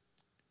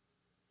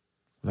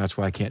 well, that's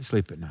why I can't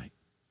sleep at night.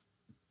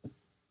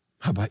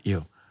 How about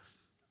you?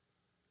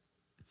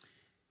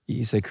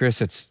 You say, Chris,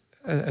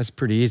 that's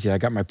pretty easy. I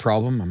got my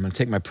problem. I'm going to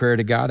take my prayer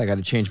to God. I got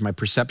to change my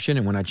perception.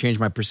 And when I change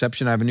my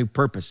perception, I have a new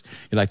purpose.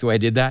 You like the way I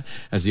did that?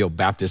 That's the old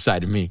Baptist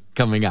side of me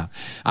coming out.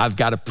 I've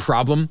got a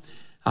problem.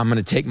 I'm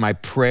going to take my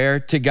prayer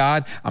to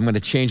God. I'm going to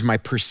change my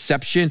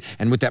perception.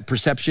 And with that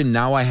perception,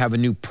 now I have a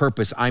new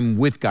purpose. I'm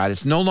with God.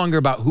 It's no longer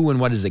about who and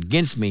what is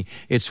against me.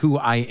 It's who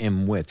I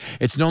am with.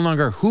 It's no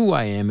longer who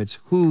I am. It's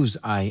whose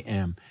I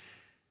am.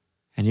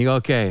 And you go,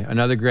 okay,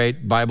 another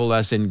great Bible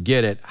lesson.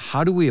 Get it.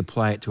 How do we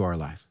apply it to our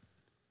life?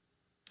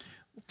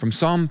 From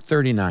Psalm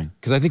 39,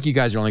 because I think you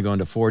guys are only going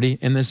to 40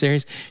 in this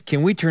series.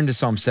 Can we turn to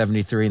Psalm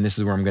 73? And this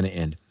is where I'm going to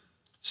end.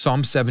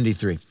 Psalm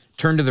 73.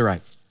 Turn to the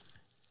right.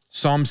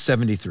 Psalm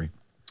 73.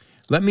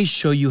 Let me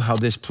show you how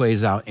this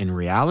plays out in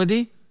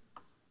reality.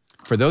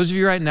 For those of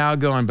you right now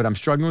going, but I'm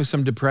struggling with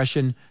some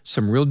depression,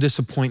 some real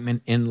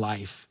disappointment in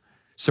life,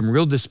 some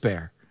real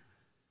despair.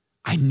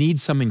 I need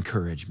some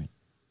encouragement.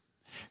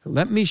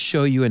 Let me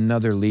show you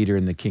another leader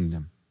in the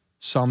kingdom.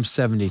 Psalm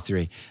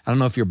 73. I don't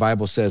know if your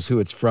Bible says who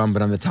it's from,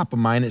 but on the top of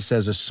mine, it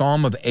says a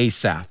Psalm of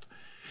Asaph.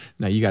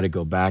 Now you got to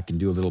go back and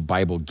do a little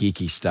Bible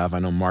geeky stuff. I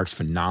know Mark's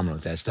phenomenal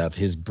with that stuff.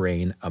 His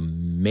brain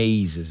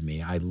amazes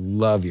me. I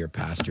love your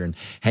pastor and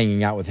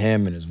hanging out with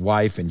him and his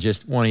wife and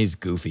just, well, he's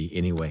goofy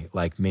anyway,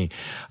 like me.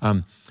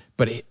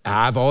 But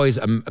I've always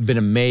been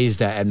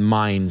amazed at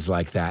minds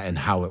like that and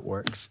how it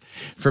works.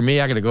 For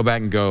me, I got to go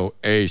back and go,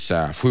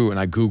 Asaph, who? And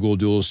I Google,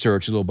 do a little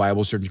search, a little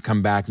Bible search, and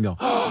come back and go,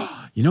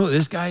 oh, you know what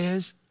this guy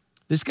is?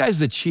 This guy's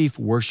the chief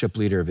worship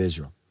leader of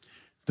Israel.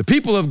 The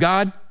people of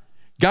God,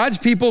 God's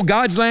people,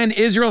 God's land,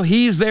 Israel,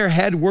 he's their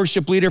head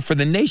worship leader for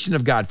the nation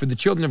of God, for the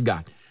children of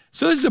God.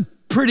 So this is a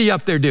pretty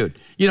up there dude.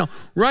 You know,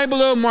 right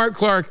below Mark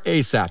Clark,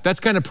 Asaph. That's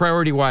kind of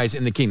priority-wise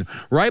in the kingdom.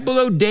 Right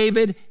below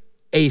David,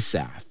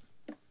 Asaph.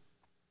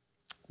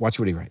 Watch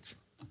what he writes.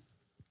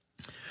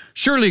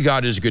 Surely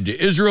God is good to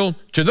Israel,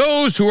 to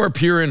those who are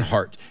pure in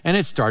heart. And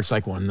it starts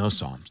like one of those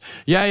Psalms.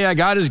 Yeah,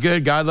 God is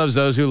good. God loves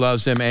those who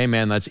loves him.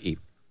 Amen, let's eat.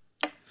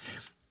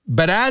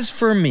 But as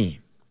for me,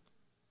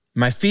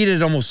 my feet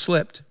had almost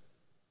slipped.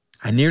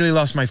 I nearly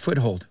lost my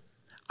foothold.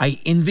 I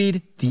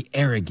envied the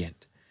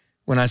arrogant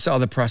when I saw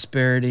the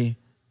prosperity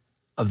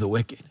of the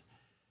wicked.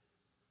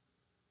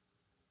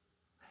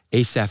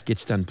 Asaph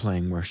gets done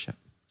playing worship.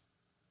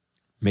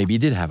 Maybe he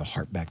did have a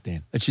harp back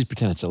then. Let's just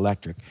pretend it's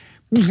electric.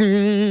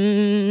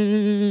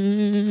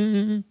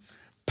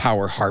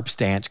 Power harp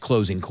stance,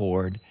 closing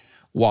chord,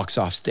 walks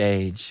off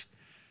stage.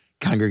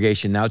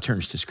 Congregation now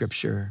turns to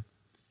scripture.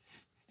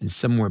 And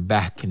somewhere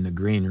back in the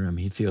green room,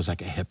 he feels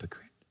like a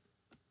hypocrite.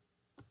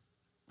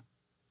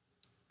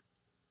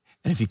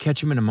 And if you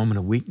catch him in a moment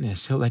of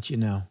weakness, he'll let you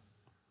know.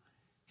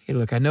 Hey,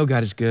 look, I know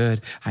God is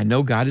good. I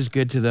know God is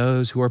good to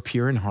those who are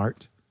pure in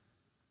heart.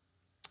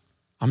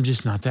 I'm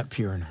just not that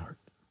pure in heart.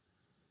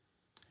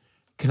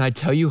 Can I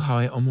tell you how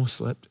I almost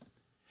slipped?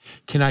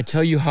 Can I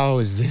tell you how I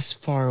was this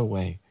far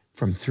away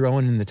from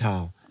throwing in the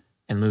towel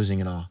and losing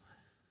it all?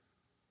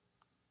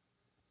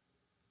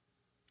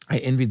 I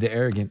envied the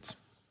arrogance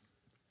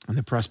and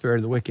the prosperity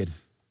of the wicked.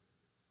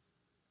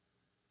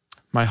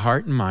 My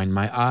heart and mind,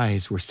 my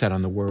eyes were set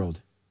on the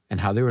world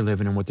and how they were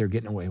living and what they're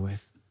getting away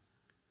with.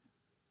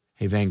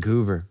 Hey,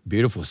 Vancouver,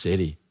 beautiful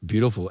city,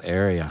 beautiful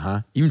area,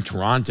 huh? Even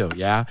Toronto,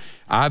 yeah.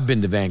 I've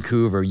been to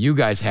Vancouver. You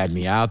guys had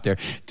me out there.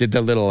 Did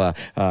the little,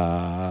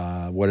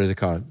 what is it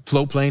called?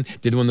 Float plane.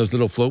 Did one of those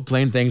little float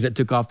plane things that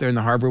took off there in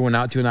the harbor, went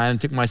out to an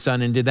island, took my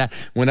son and did that.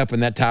 Went up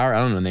in that tower. I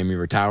don't know the name of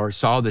your tower.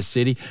 Saw the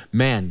city.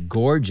 Man,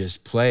 gorgeous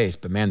place.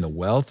 But man, the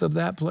wealth of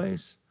that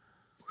place.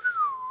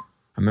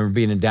 I remember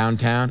being in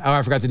downtown. Oh,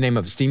 I forgot the name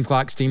of it.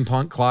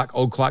 Steampunk clock,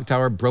 old clock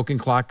tower, broken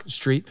clock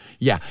street.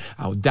 Yeah,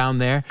 I was down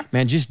there.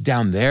 Man, just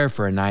down there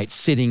for a night,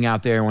 sitting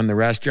out there in one of the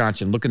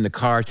restaurants and looking at the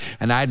cars.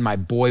 And I had my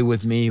boy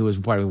with me who was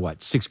probably, what,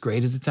 6th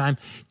grade at the time.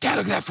 Dad,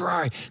 look at that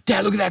Ferrari.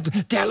 Dad, look at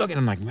that. Dad, look. And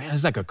I'm like, man,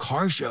 it's like a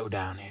car show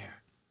down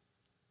here.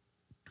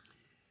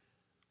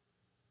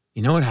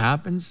 You know what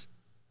happens?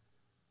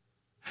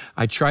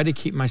 I try to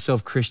keep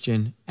myself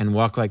Christian and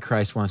walk like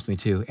Christ wants me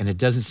to, and it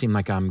doesn't seem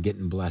like I'm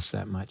getting blessed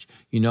that much.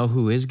 You know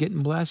who is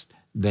getting blessed?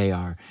 They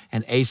are.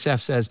 And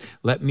Asaph says,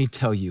 let me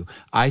tell you,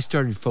 I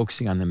started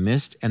focusing on the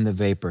mist and the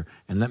vapor,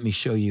 and let me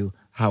show you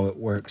how it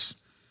works.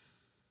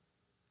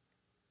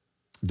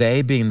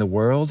 They, being the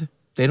world,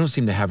 they don't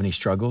seem to have any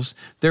struggles.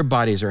 Their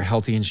bodies are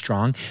healthy and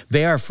strong.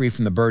 They are free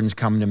from the burdens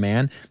common to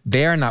man.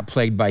 They are not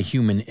plagued by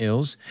human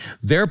ills.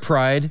 Their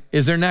pride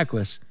is their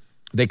necklace.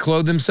 They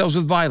clothe themselves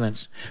with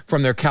violence.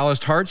 From their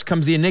calloused hearts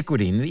comes the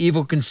iniquity, and the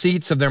evil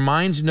conceits of their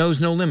minds knows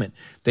no limit.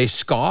 They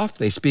scoff,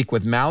 they speak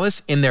with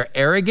malice. In their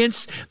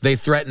arrogance, they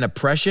threaten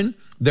oppression.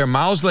 Their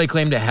mouths lay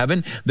claim to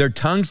heaven. Their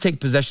tongues take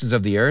possessions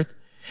of the earth.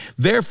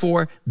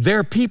 Therefore,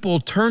 their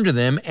people turn to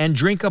them and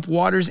drink up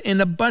waters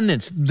in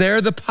abundance. They're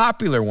the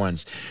popular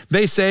ones.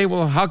 They say,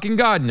 well, how can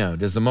God know?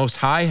 Does the Most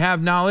High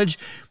have knowledge?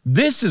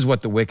 This is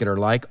what the wicked are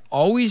like,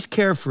 always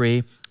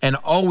carefree and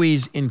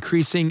always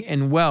increasing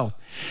in wealth.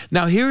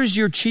 Now, here is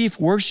your chief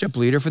worship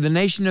leader for the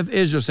nation of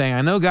Israel saying,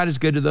 I know God is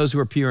good to those who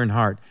are pure in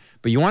heart,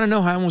 but you want to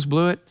know how I almost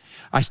blew it?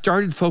 I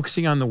started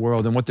focusing on the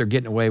world and what they're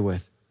getting away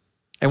with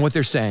and what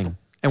they're saying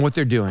and what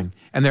they're doing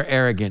and their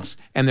arrogance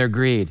and their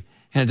greed.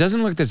 And it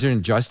doesn't look like there's an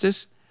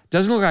injustice. It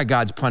doesn't look like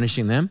God's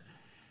punishing them.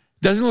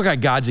 It doesn't look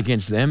like God's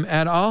against them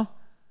at all.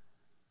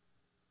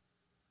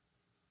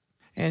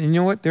 And you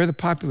know what? They're the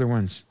popular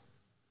ones.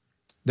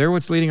 They're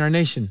what's leading our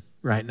nation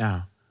right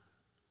now.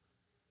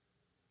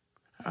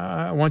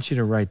 I want you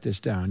to write this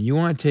down. You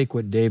want to take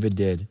what David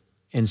did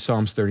in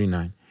Psalms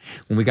 39.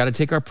 When we got to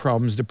take our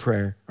problems to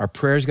prayer, our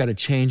prayers got to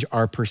change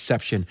our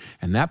perception,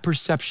 and that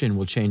perception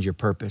will change your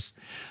purpose.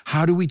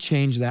 How do we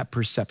change that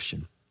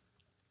perception?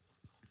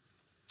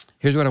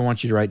 Here's what I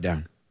want you to write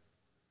down.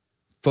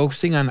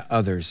 Focusing on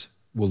others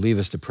will leave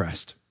us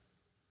depressed.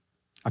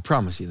 I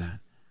promise you that.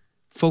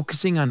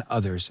 Focusing on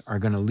others are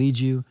going to lead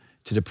you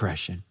to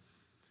depression.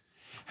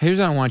 Here's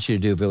what I want you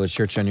to do, Village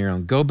Church, on your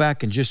own. Go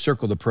back and just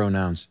circle the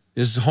pronouns.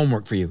 This is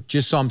homework for you,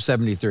 just Psalm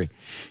 73.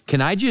 Can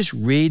I just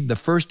read the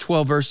first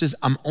 12 verses?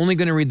 I'm only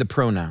going to read the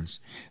pronouns.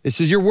 This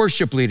is your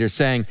worship leader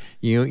saying,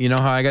 you know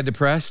how I got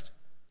depressed?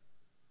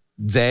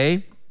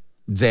 They,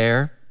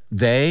 their,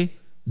 they,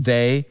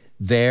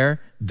 their,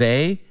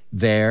 they,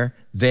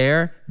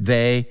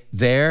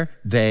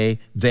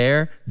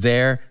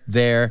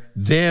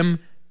 them,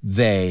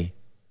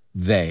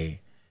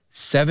 they.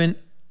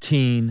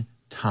 17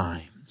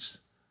 times.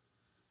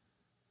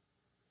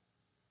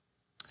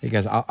 Hey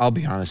guys, I'll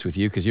be honest with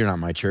you because you're not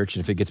my church,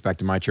 and if it gets back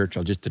to my church,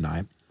 I'll just deny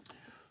it.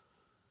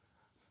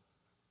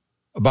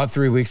 About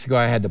 3 weeks ago,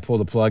 I had to pull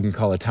the plug and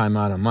call a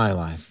timeout on my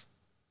life.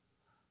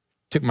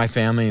 Took my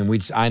family,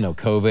 and I know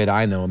COVID,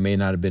 I know it may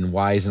not have been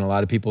wise in a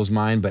lot of people's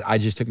mind, but I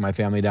just took my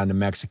family down to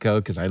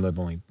Mexico because I live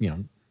only,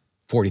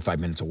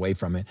 45 minutes away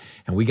from it,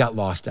 and we got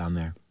lost down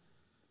there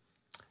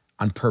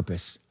on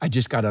purpose. I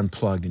just got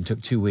unplugged and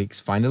took 2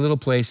 weeks. Find a little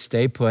place,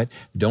 stay put,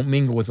 don't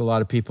mingle with a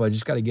lot of people. I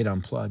just got to get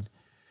unplugged.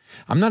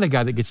 I'm not a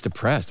guy that gets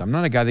depressed. I'm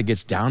not a guy that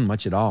gets down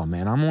much at all,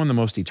 man. I'm one of the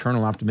most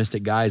eternal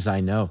optimistic guys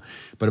I know.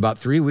 But about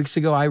 3 weeks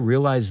ago, I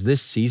realized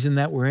this season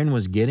that we're in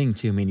was getting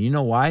to me. And you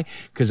know why?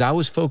 Because I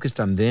was focused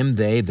on them,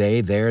 they,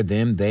 their,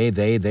 them, they,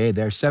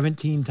 their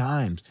 17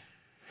 times.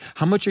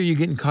 How much are you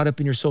getting caught up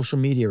in your social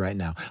media right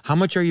now? How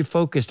much are you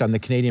focused on the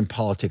Canadian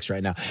politics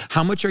right now?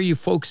 How much are you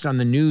focused on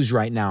the news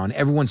right now and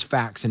everyone's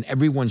facts and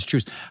everyone's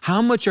truth?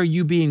 How much are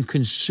you being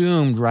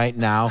consumed right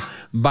now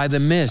by the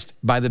mist,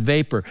 by the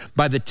vapor,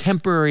 by the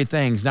temporary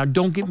things? Now,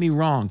 don't get me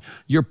wrong.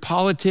 Your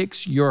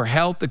politics, your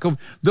health,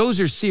 those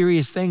are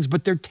serious things,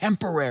 but they're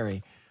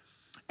temporary.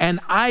 And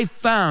I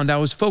found I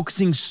was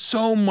focusing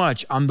so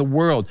much on the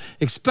world,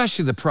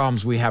 especially the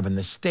problems we have in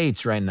the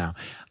States right now.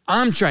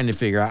 I'm trying to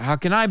figure out, how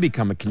can I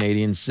become a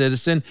Canadian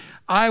citizen?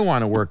 I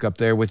want to work up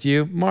there with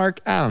you. Mark,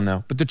 I don't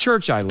know, but the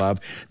church I love,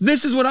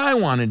 this is what I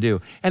want to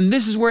do. And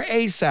this is where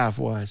Asaph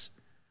was.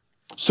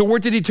 So where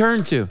did he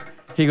turn to?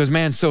 He goes,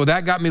 man, so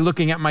that got me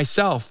looking at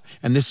myself.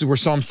 And this is where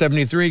Psalm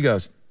 73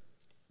 goes.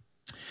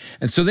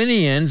 And so then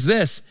he ends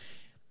this.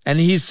 And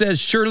he says,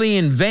 surely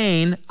in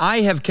vain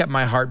I have kept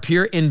my heart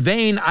pure. In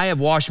vain I have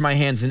washed my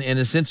hands in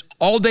innocence.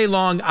 All day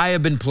long I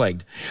have been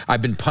plagued.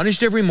 I've been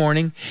punished every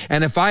morning.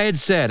 And if I had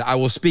said, I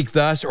will speak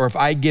thus, or if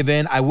I give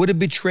in, I would have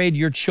betrayed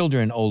your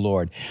children, O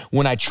Lord.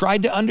 When I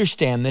tried to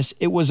understand this,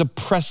 it was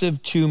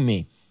oppressive to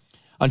me.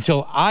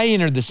 Until I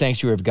entered the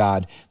sanctuary of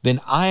God, then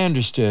I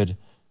understood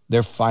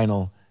their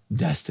final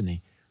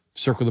destiny.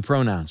 Circle the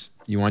pronouns.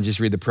 You want to just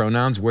read the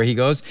pronouns where he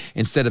goes?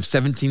 Instead of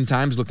 17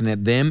 times looking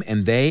at them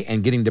and they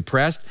and getting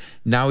depressed,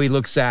 now he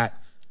looks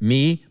at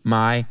me,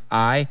 my,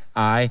 I,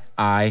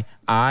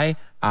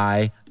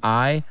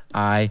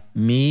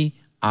 me,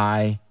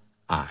 I.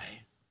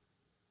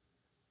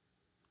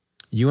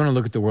 You want to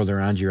look at the world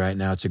around you right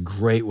now, it's a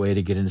great way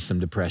to get into some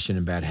depression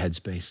and bad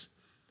headspace.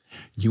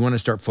 You want to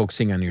start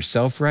focusing on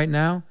yourself right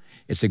now,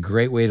 it's a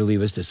great way to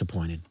leave us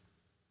disappointed.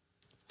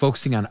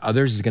 Focusing on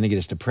others is going to get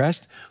us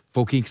depressed.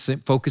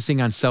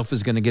 Focusing on self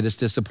is going to get us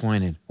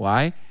disappointed.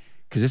 Why?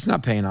 Because it's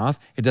not paying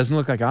off. It doesn't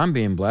look like I'm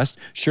being blessed.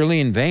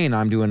 Surely in vain,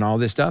 I'm doing all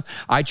this stuff.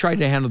 I tried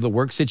to handle the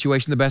work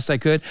situation the best I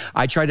could.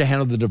 I tried to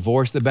handle the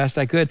divorce the best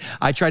I could.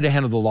 I tried to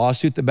handle the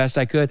lawsuit the best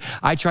I could.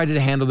 I tried to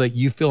handle the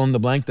you fill in the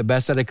blank the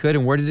best that I could.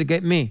 And where did it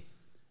get me?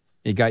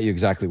 It got you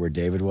exactly where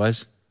David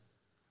was.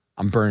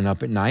 I'm burning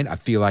up at night. I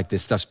feel like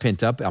this stuff's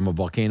pent up. I'm a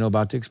volcano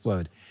about to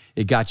explode.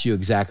 It got you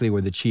exactly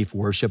where the chief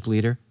worship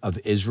leader of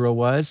Israel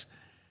was.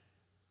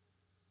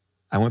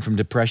 I went from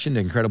depression to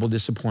incredible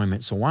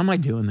disappointment. So why am I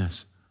doing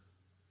this?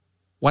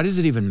 Why does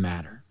it even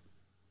matter?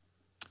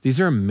 These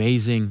are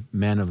amazing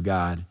men of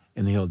God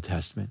in the Old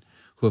Testament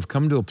who have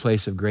come to a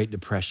place of great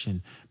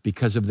depression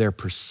because of their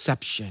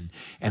perception,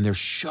 and they're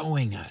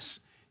showing us,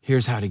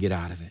 here's how to get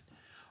out of it.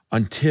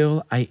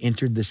 Until I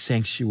entered the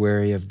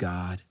sanctuary of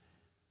God,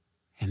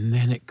 and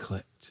then it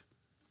clicked.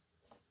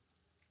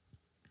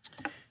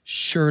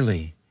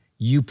 Surely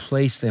you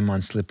place them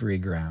on slippery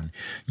ground.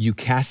 You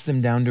cast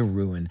them down to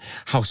ruin.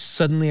 How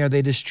suddenly are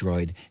they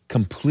destroyed,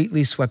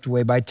 completely swept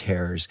away by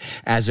terrors.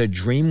 As a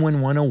dream when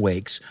one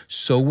awakes,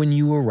 so when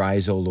you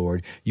arise, O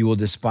Lord, you will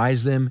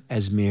despise them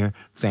as mere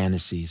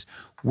fantasies.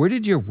 Where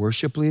did your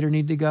worship leader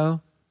need to go?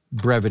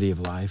 Brevity of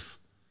life.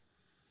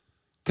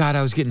 God,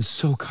 I was getting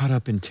so caught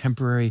up in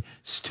temporary,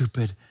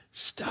 stupid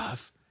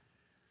stuff.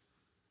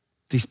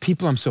 These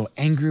people I'm so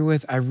angry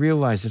with, I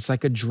realize it's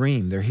like a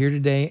dream. They're here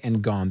today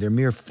and gone. They're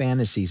mere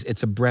fantasies.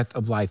 It's a breath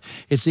of life.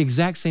 It's the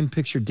exact same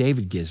picture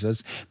David gives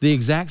us, the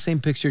exact same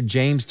picture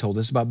James told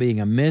us about being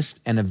a mist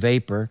and a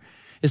vapor.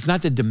 It's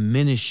not to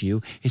diminish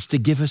you, it's to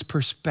give us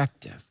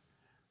perspective.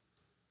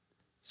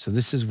 So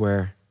this is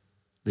where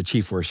the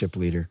chief worship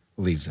leader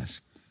leaves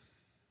us.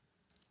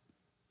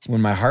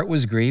 When my heart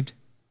was grieved,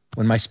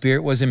 when my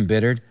spirit was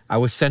embittered, I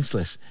was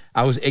senseless.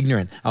 I was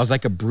ignorant. I was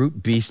like a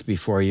brute beast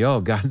before you.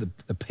 Oh God,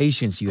 the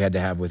patience you had to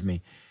have with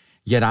me.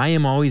 Yet I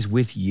am always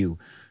with you.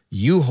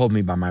 You hold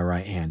me by my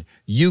right hand.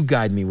 You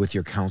guide me with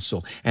your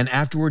counsel. And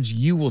afterwards,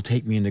 you will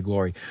take me into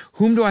glory.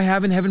 Whom do I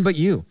have in heaven but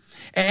you?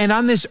 And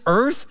on this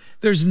earth,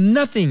 there's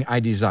nothing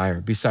I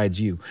desire besides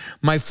you.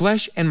 My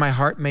flesh and my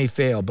heart may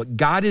fail, but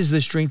God is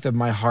the strength of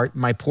my heart,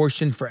 my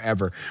portion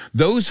forever.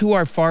 Those who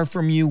are far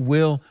from you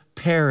will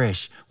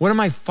perish. What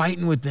am I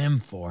fighting with them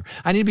for?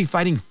 I need to be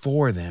fighting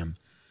for them.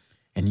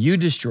 And you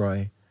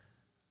destroy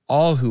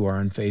all who are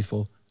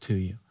unfaithful to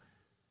you.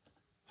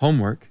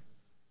 Homework.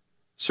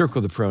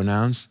 Circle the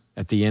pronouns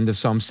at the end of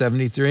Psalm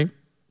 73.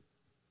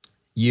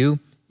 You,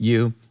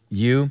 your,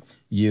 you,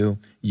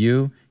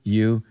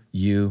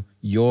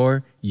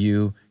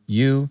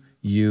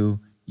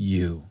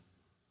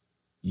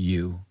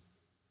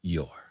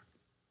 your.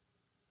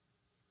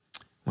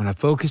 When I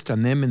focused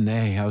on them and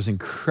they, I was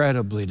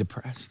incredibly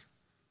depressed.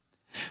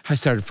 I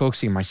started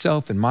focusing on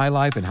myself and my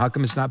life and how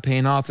come it's not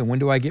paying off and when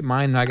do I get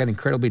mine? And I got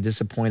incredibly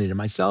disappointed in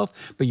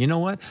myself. But you know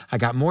what? I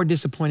got more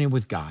disappointed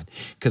with God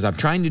because I'm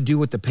trying to do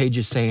what the page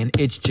is saying.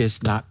 It's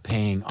just not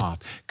paying off.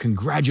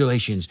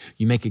 Congratulations,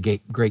 you make a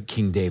great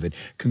King David.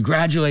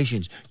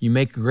 Congratulations, you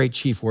make a great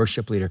chief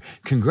worship leader.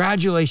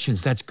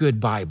 Congratulations, that's good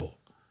Bible.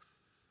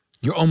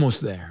 You're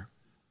almost there.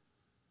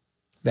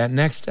 That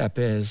next step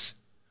is,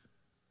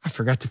 I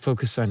forgot to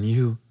focus on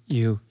you,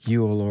 O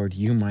Lord,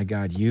 you, my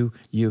God, you,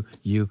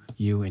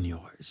 and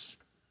yours.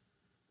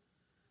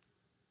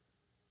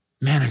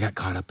 Man, I got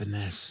caught up in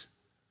this.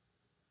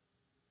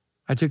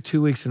 I took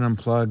 2 weeks and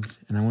unplugged,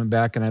 and I went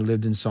back and I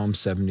lived in Psalm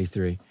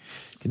 73.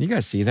 Can you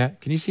guys see that?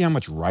 Can you see how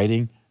much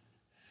writing?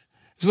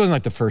 This wasn't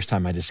like the first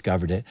time I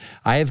discovered it.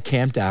 I have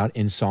camped out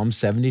in Psalm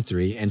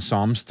 73 and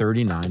Psalms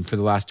 39 for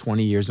the last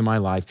 20 years of my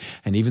life.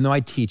 And even though I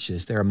teach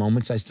this, there are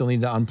moments I still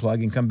need to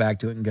unplug and come back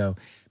to it and go,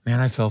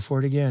 man, I fell for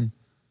it again.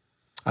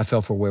 I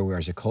fell for where we are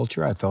as a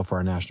culture. I fell for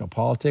our national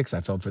politics.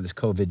 I fell for this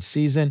COVID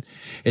season.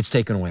 It's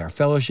taken away our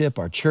fellowship,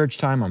 our church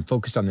time. I'm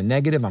focused on the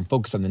negative. I'm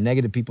focused on the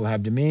negative people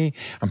have to me.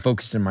 I'm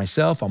focused on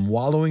myself. I'm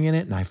wallowing in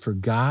it. And I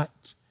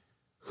forgot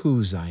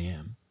whose I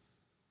am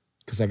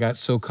because I got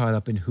so caught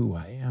up in who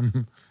I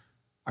am.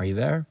 Are you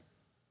there?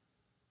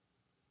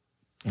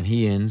 And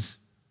he ends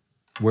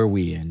where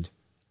we end.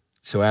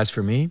 So as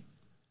for me,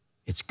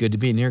 it's good to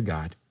be near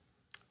God.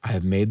 I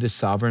have made the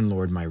sovereign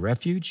Lord my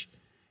refuge,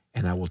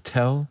 and I will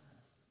tell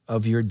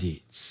of your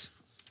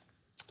deeds.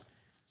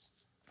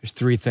 There's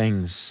 3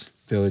 things,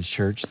 Village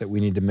Church, that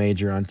we need to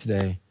major on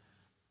today.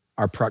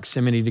 Our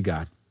proximity to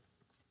God.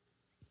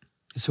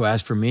 So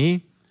as for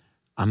me,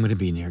 I'm going to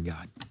be near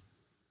God.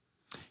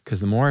 Because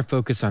the more I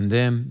focus on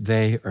them,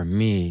 they, or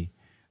me,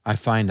 I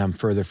find I'm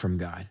further from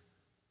God.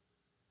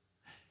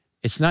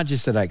 It's not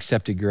just that I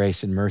accepted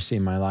grace and mercy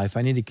in my life.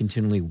 I need to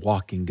continually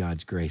walk in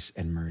God's grace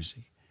and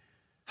mercy.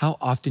 How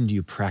often do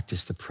you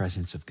practice the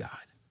presence of God?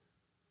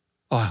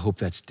 Oh, I hope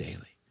that's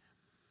daily.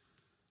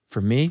 For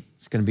me,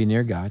 it's going to be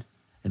near God.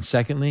 And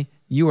secondly,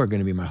 you are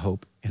going to be my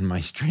hope and my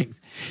strength.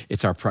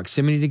 It's our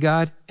proximity to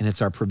God, and it's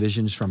our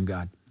provisions from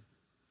God.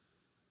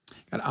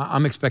 God,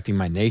 I'm expecting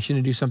my nation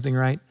to do something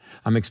right.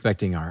 I'm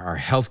expecting our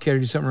healthcare to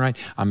do something right.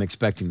 I'm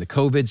expecting the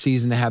COVID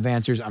season to have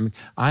answers.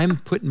 I'm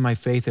putting my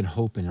faith and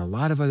hope in a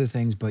lot of other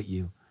things but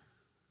you.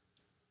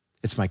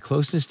 It's my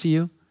closeness to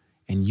you,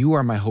 and you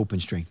are my hope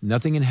and strength.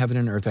 Nothing in heaven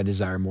and earth I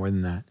desire more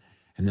than that.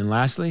 And then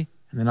lastly,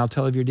 and then I'll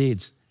tell of your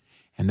deeds.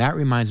 And that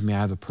reminds me I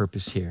have a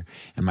purpose here.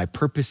 And my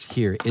purpose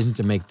here isn't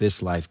to make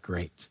this life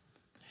great.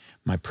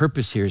 My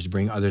purpose here is to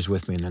bring others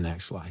with me in the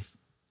next life.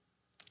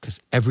 Because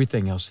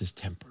everything else is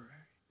temporary.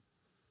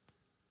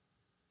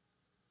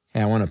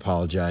 Hey, I want to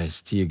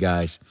apologize to you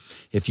guys.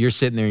 If you're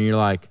sitting there and you're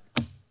like,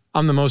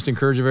 I'm the most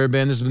encouraged I've ever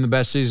been. This has been the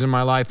best season of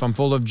my life. I'm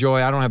full of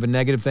joy. I don't have a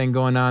negative thing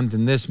going on.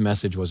 Then this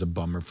message was a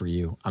bummer for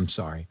you. I'm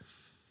sorry.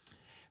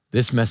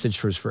 This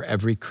message was for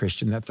every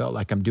Christian that felt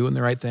like I'm doing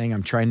the right thing.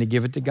 I'm trying to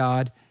give it to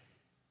God.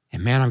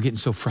 And man, I'm getting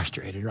so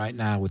frustrated right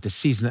now with the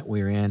season that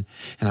we're in.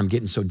 And I'm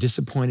getting so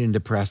disappointed and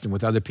depressed and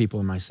with other people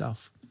and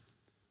myself.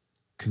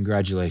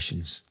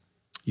 Congratulations.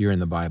 You're in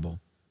the Bible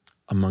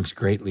amongst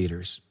great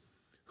leaders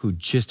who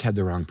just had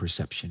the wrong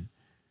perception.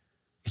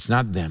 It's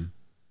not them.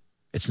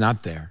 It's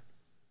not there.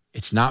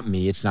 It's not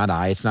me. It's not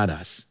I. It's not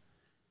us.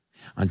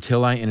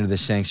 Until I enter the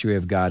sanctuary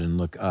of God and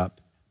look up,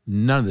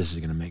 none of this is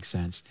going to make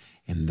sense.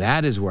 And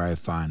that is where I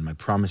find my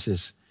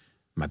promises,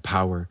 my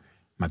power,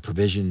 my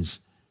provisions,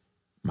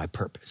 my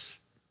purpose,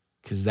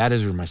 because that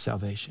is where my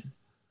salvation.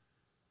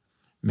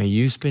 May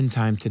you spend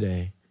time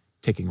today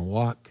taking a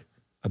walk,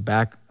 a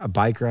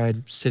bike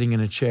ride, sitting in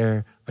a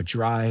chair, a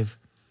drive,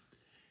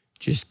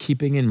 just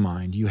keeping in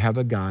mind you have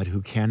a God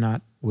who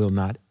cannot, will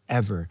not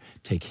ever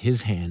take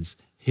his hands,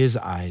 his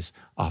eyes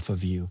off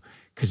of you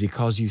because he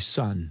calls you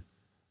son,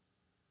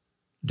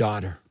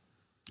 daughter.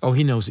 Oh,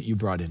 he knows that you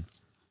brought in.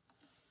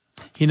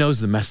 He knows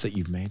the mess that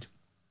you've made.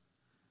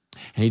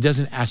 And he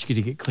doesn't ask you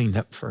to get cleaned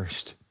up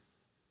first.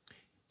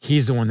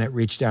 He's the one that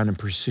reached down and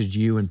pursued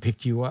you and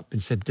picked you up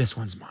and said, this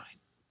one's mine.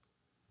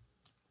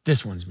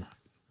 This one's mine.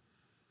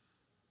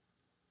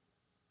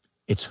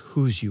 It's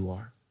whose you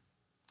are,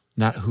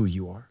 not who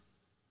you are.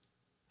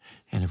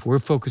 And if we're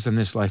focused on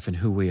this life and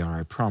who we are,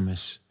 I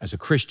promise, as a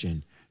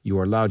Christian, you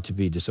are allowed to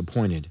be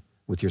disappointed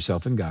with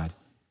yourself and God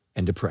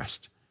and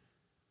depressed.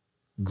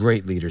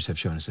 Great leaders have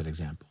shown us that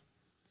example.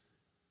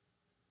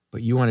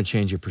 But you want to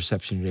change your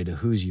perception today to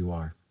whose you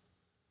are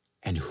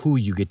and who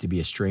you get to be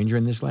a stranger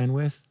in this land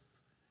with?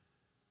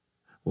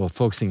 Well,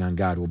 focusing on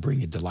God will bring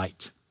you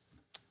delight,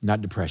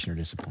 not depression or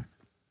disappointment.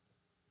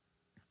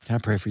 Can I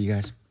pray for you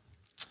guys?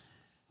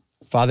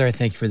 Father, I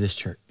thank you for this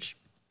church.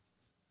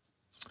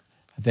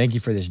 I thank you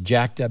for this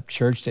jacked up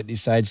church that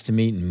decides to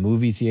meet in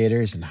movie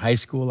theaters and high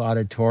school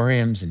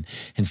auditoriums, and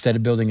instead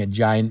of building a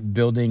giant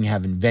building,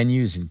 having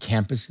venues and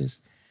campuses.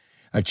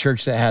 A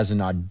church that has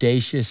an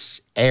audacious,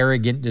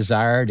 arrogant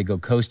desire to go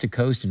coast to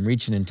coast and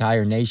reach an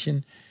entire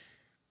nation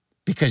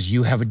because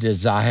you have a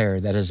desire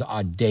that is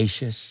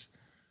audacious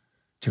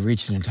to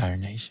reach an entire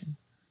nation.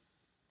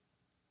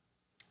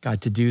 God,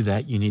 to do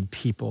that, you need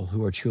people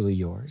who are truly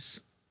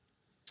yours.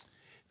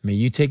 May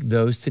you take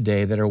those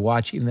today that are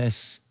watching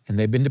this and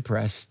they've been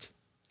depressed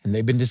and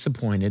they've been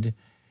disappointed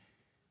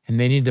and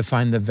they need to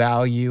find the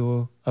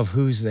value of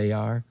whose they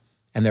are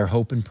and their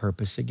hope and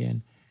purpose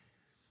again.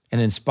 And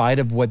in spite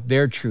of what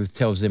their truth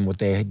tells them what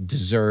they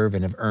deserve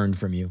and have earned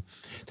from you,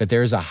 that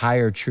there is a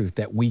higher truth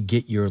that we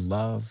get your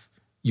love,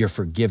 your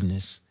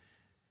forgiveness,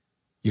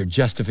 your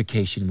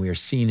justification. We are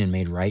seen and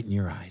made right in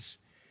your eyes.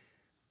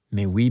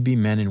 May we be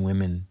men and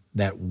women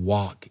that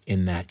walk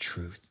in that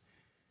truth.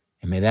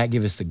 And may that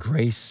give us the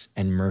grace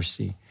and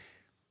mercy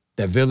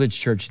that Village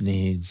Church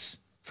needs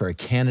for a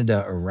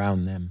Canada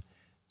around them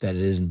that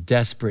is in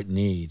desperate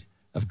need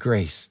of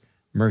grace,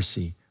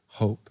 mercy,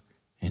 hope,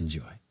 and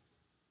joy.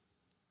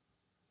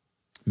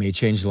 May you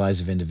change the lives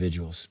of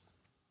individuals,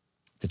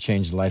 to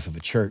change the life of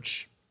a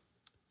church,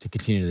 to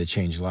continue to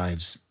change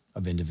lives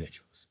of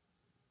individuals.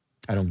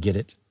 I don't get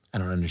it. I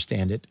don't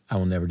understand it. I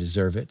will never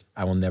deserve it.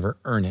 I will never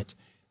earn it.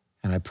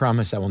 And I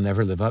promise I will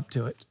never live up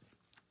to it.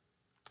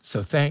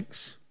 So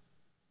thanks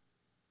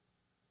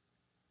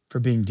for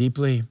being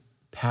deeply,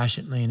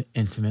 passionately, and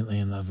intimately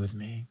in love with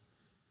me,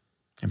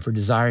 and for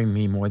desiring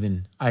me more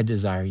than I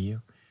desire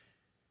you.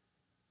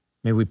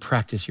 May we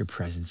practice your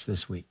presence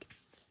this week,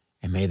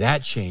 and may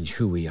that change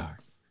who we are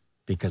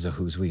because of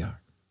whose we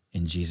are.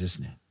 In Jesus'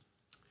 name,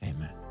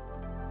 amen.